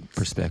artistic emotions.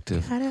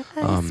 perspective. Had a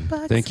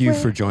icebox Thank you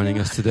for where- joining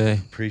us today.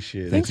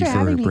 Appreciate it. Thank Thanks you for for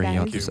having me, bringing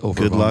out guys. this Good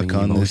overwhelming luck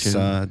on emotion.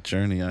 this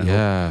journey. I hope.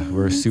 Yeah,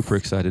 we're super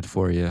excited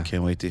for you.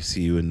 Can't wait to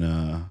see you in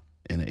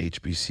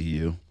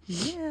HBCU.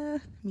 Yeah,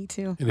 me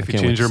too. And if you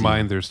can't wait change to your see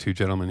mind, there's 2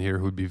 gentlemen here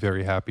who'd be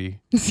very happy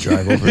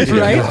Drive over to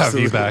here. Right? have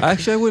you back.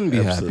 Actually, I wouldn't be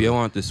Absolutely. happy. I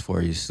want this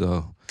for you.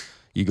 So,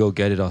 you go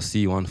get it. I'll see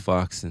you on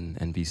Fox and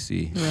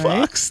NBC. Right?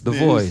 Fox The News.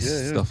 Voice,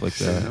 Yeah, yeah. stuff like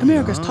that.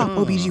 America's top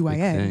Big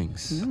OBGYN.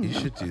 things. You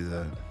should do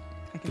that.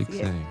 I can Big see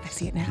it. thing. I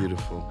see it now.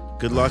 Beautiful.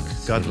 Good luck.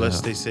 God bless.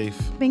 Stay safe.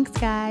 Thanks,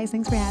 guys.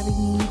 Thanks for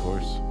having me. Of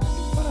course.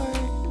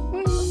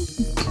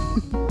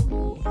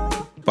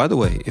 By the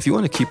way, if you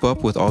want to keep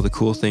up with all the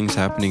cool things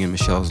happening in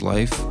Michelle's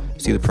life,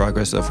 see the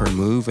progress of her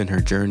move and her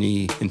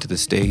journey into the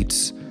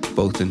States,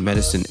 both in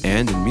medicine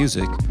and in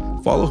music,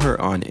 follow her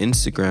on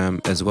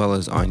Instagram as well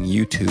as on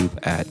YouTube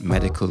at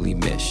Medically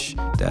Mish.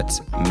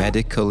 That's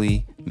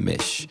Medically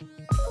Mish.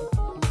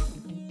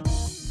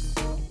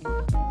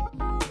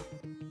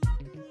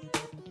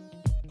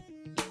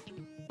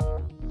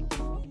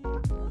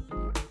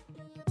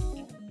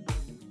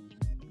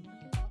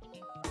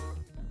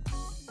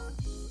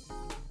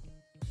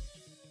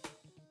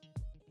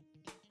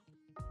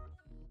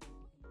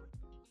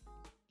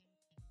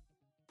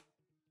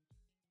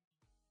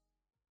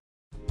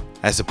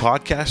 As a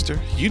podcaster,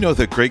 you know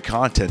that great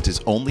content is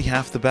only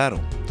half the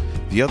battle.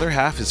 The other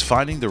half is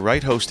finding the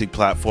right hosting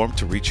platform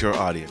to reach your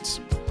audience.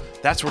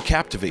 That's where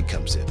Captivate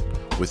comes in.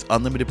 With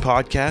unlimited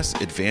podcasts,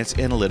 advanced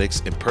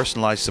analytics, and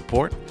personalized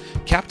support,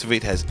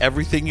 Captivate has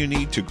everything you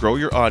need to grow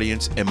your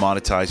audience and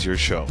monetize your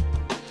show.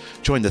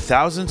 Join the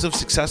thousands of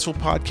successful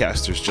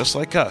podcasters just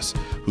like us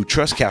who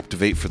trust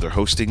Captivate for their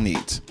hosting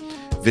needs.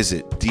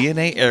 Visit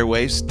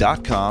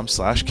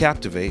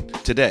DNAairwaves.com/Captivate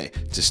today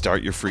to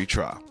start your free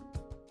trial.